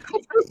Yeah,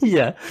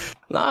 yeah.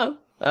 No,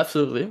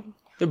 absolutely.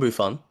 It'll be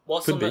fun.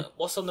 What's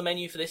on the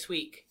menu for this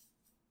week?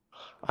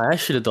 I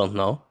actually don't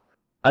know.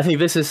 I think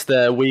this is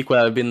the week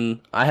where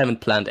I haven't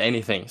planned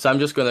anything. So I'm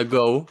just gonna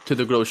go to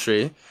the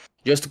grocery,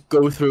 just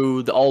go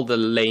through all the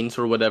lanes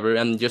or whatever,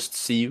 and just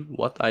see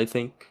what I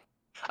think.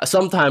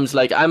 Sometimes,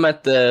 like, I'm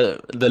at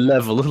the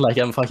level, like,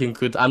 I'm fucking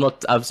good. I'm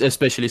not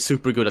especially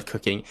super good at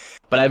cooking,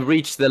 but I've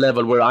reached the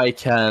level where I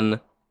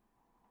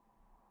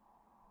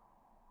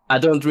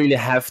don't really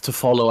have to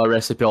follow a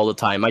recipe all the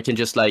time. I can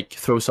just, like,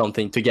 throw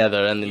something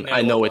together and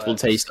I know it will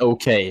taste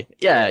okay.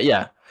 Yeah,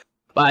 yeah.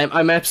 But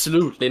I'm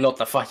absolutely not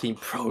a fucking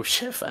pro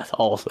chef at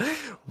all.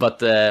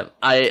 But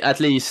I at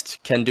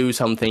least can do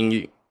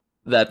something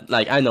that,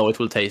 like, I know it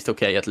will taste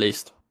okay at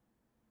least.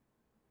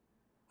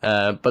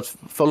 But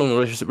following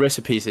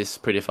recipes is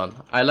pretty fun.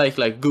 I like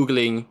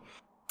Googling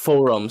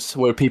forums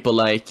where people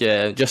like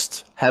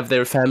just have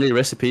their family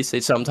recipes.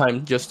 It's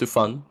sometimes just too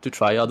fun to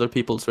try other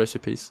people's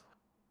recipes.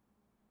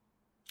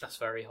 That's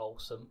very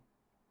wholesome.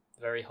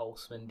 Very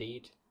wholesome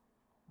indeed.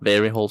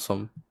 Very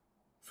wholesome.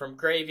 From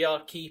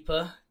Graveyard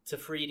Keeper to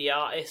 3D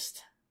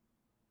Artist.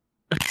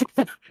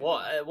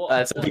 What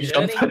That's a big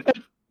journey? jump.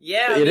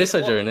 Yeah, it is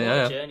a journey. What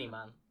yeah, a journey,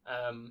 man.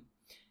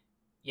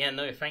 Yeah,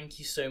 no, thank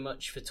you so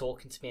much for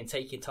talking to me and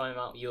taking time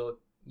out your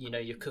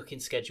cooking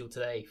schedule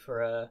today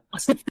for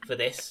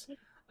this.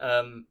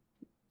 I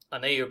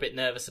know you're a bit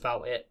nervous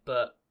about it,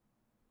 but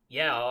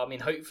yeah, I mean,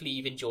 hopefully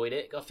you've enjoyed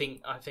it. I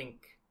think I've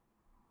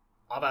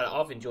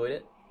enjoyed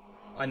it.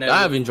 I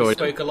know we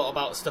spoke a lot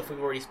about stuff we've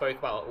already spoke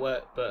about at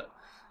work, but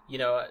you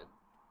know,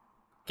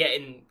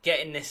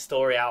 getting this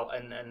story out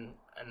and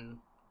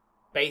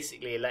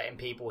basically letting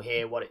people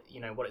hear what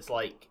it's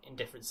like in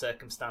different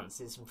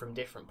circumstances and from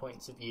different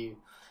points of view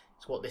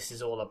is what this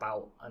is all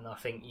about. And I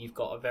think you've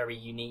got a very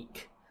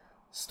unique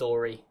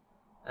story.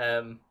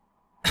 I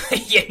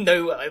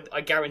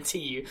guarantee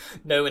you,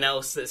 no one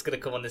else that's going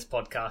to come on this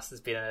podcast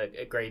has been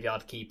a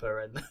graveyard keeper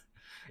and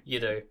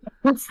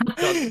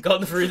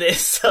gone through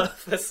this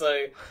stuff.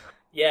 So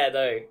yeah,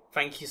 no,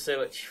 thank you so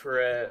much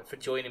for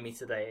joining me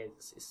today.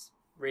 It's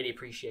really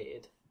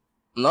appreciated.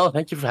 No,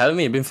 thank you for having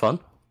me. It's been fun.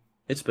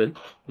 It's been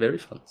very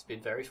fun. It's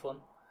been very fun.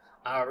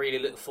 I really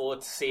look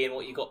forward to seeing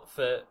what you got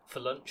for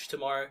lunch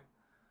tomorrow.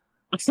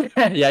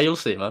 Yeah, you'll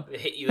see, man. They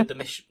hit you with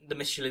the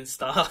Michelin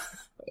star.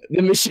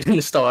 The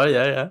Michelin star,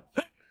 yeah.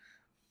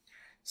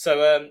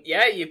 So,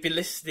 yeah, you've been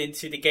listening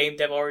to the Game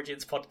Dev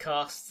Origins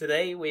podcast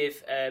today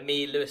with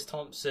me, Lewis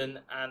Thompson,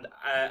 and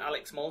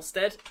Alex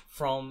Molested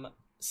from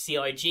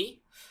CIG,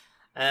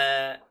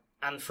 and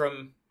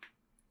from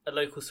a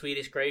local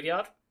Swedish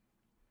graveyard.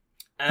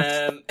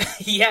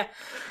 Yeah,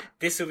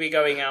 this will be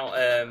going out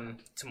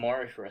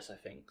tomorrow for us, I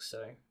think.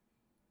 So,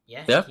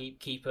 yeah.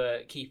 Keep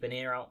an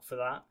ear out for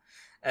that.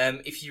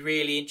 If you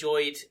really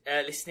enjoyed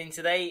listening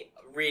today,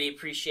 really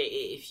appreciate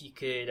it if you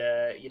could,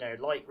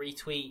 like,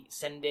 retweet,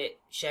 send it,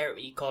 share it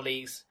with your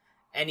colleagues,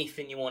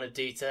 anything you want to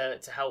do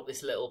to help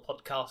this little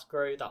podcast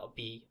grow. That would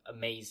be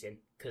amazing.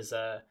 Because,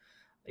 I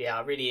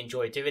really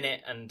enjoy doing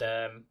it, and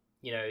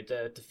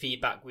the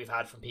feedback we've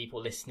had from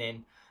people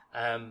listening.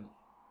 I'm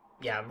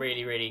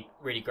really, really,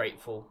 really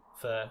grateful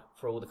for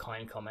all the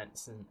kind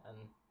comments and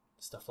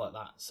stuff like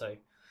that. So,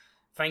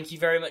 thank you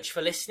very much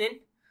for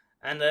listening,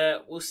 and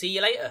we'll see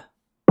you later.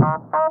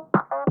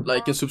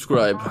 Like and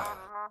subscribe.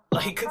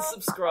 Like and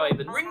subscribe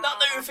and ring that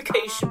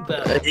notification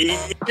bell.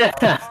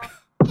 Yeah.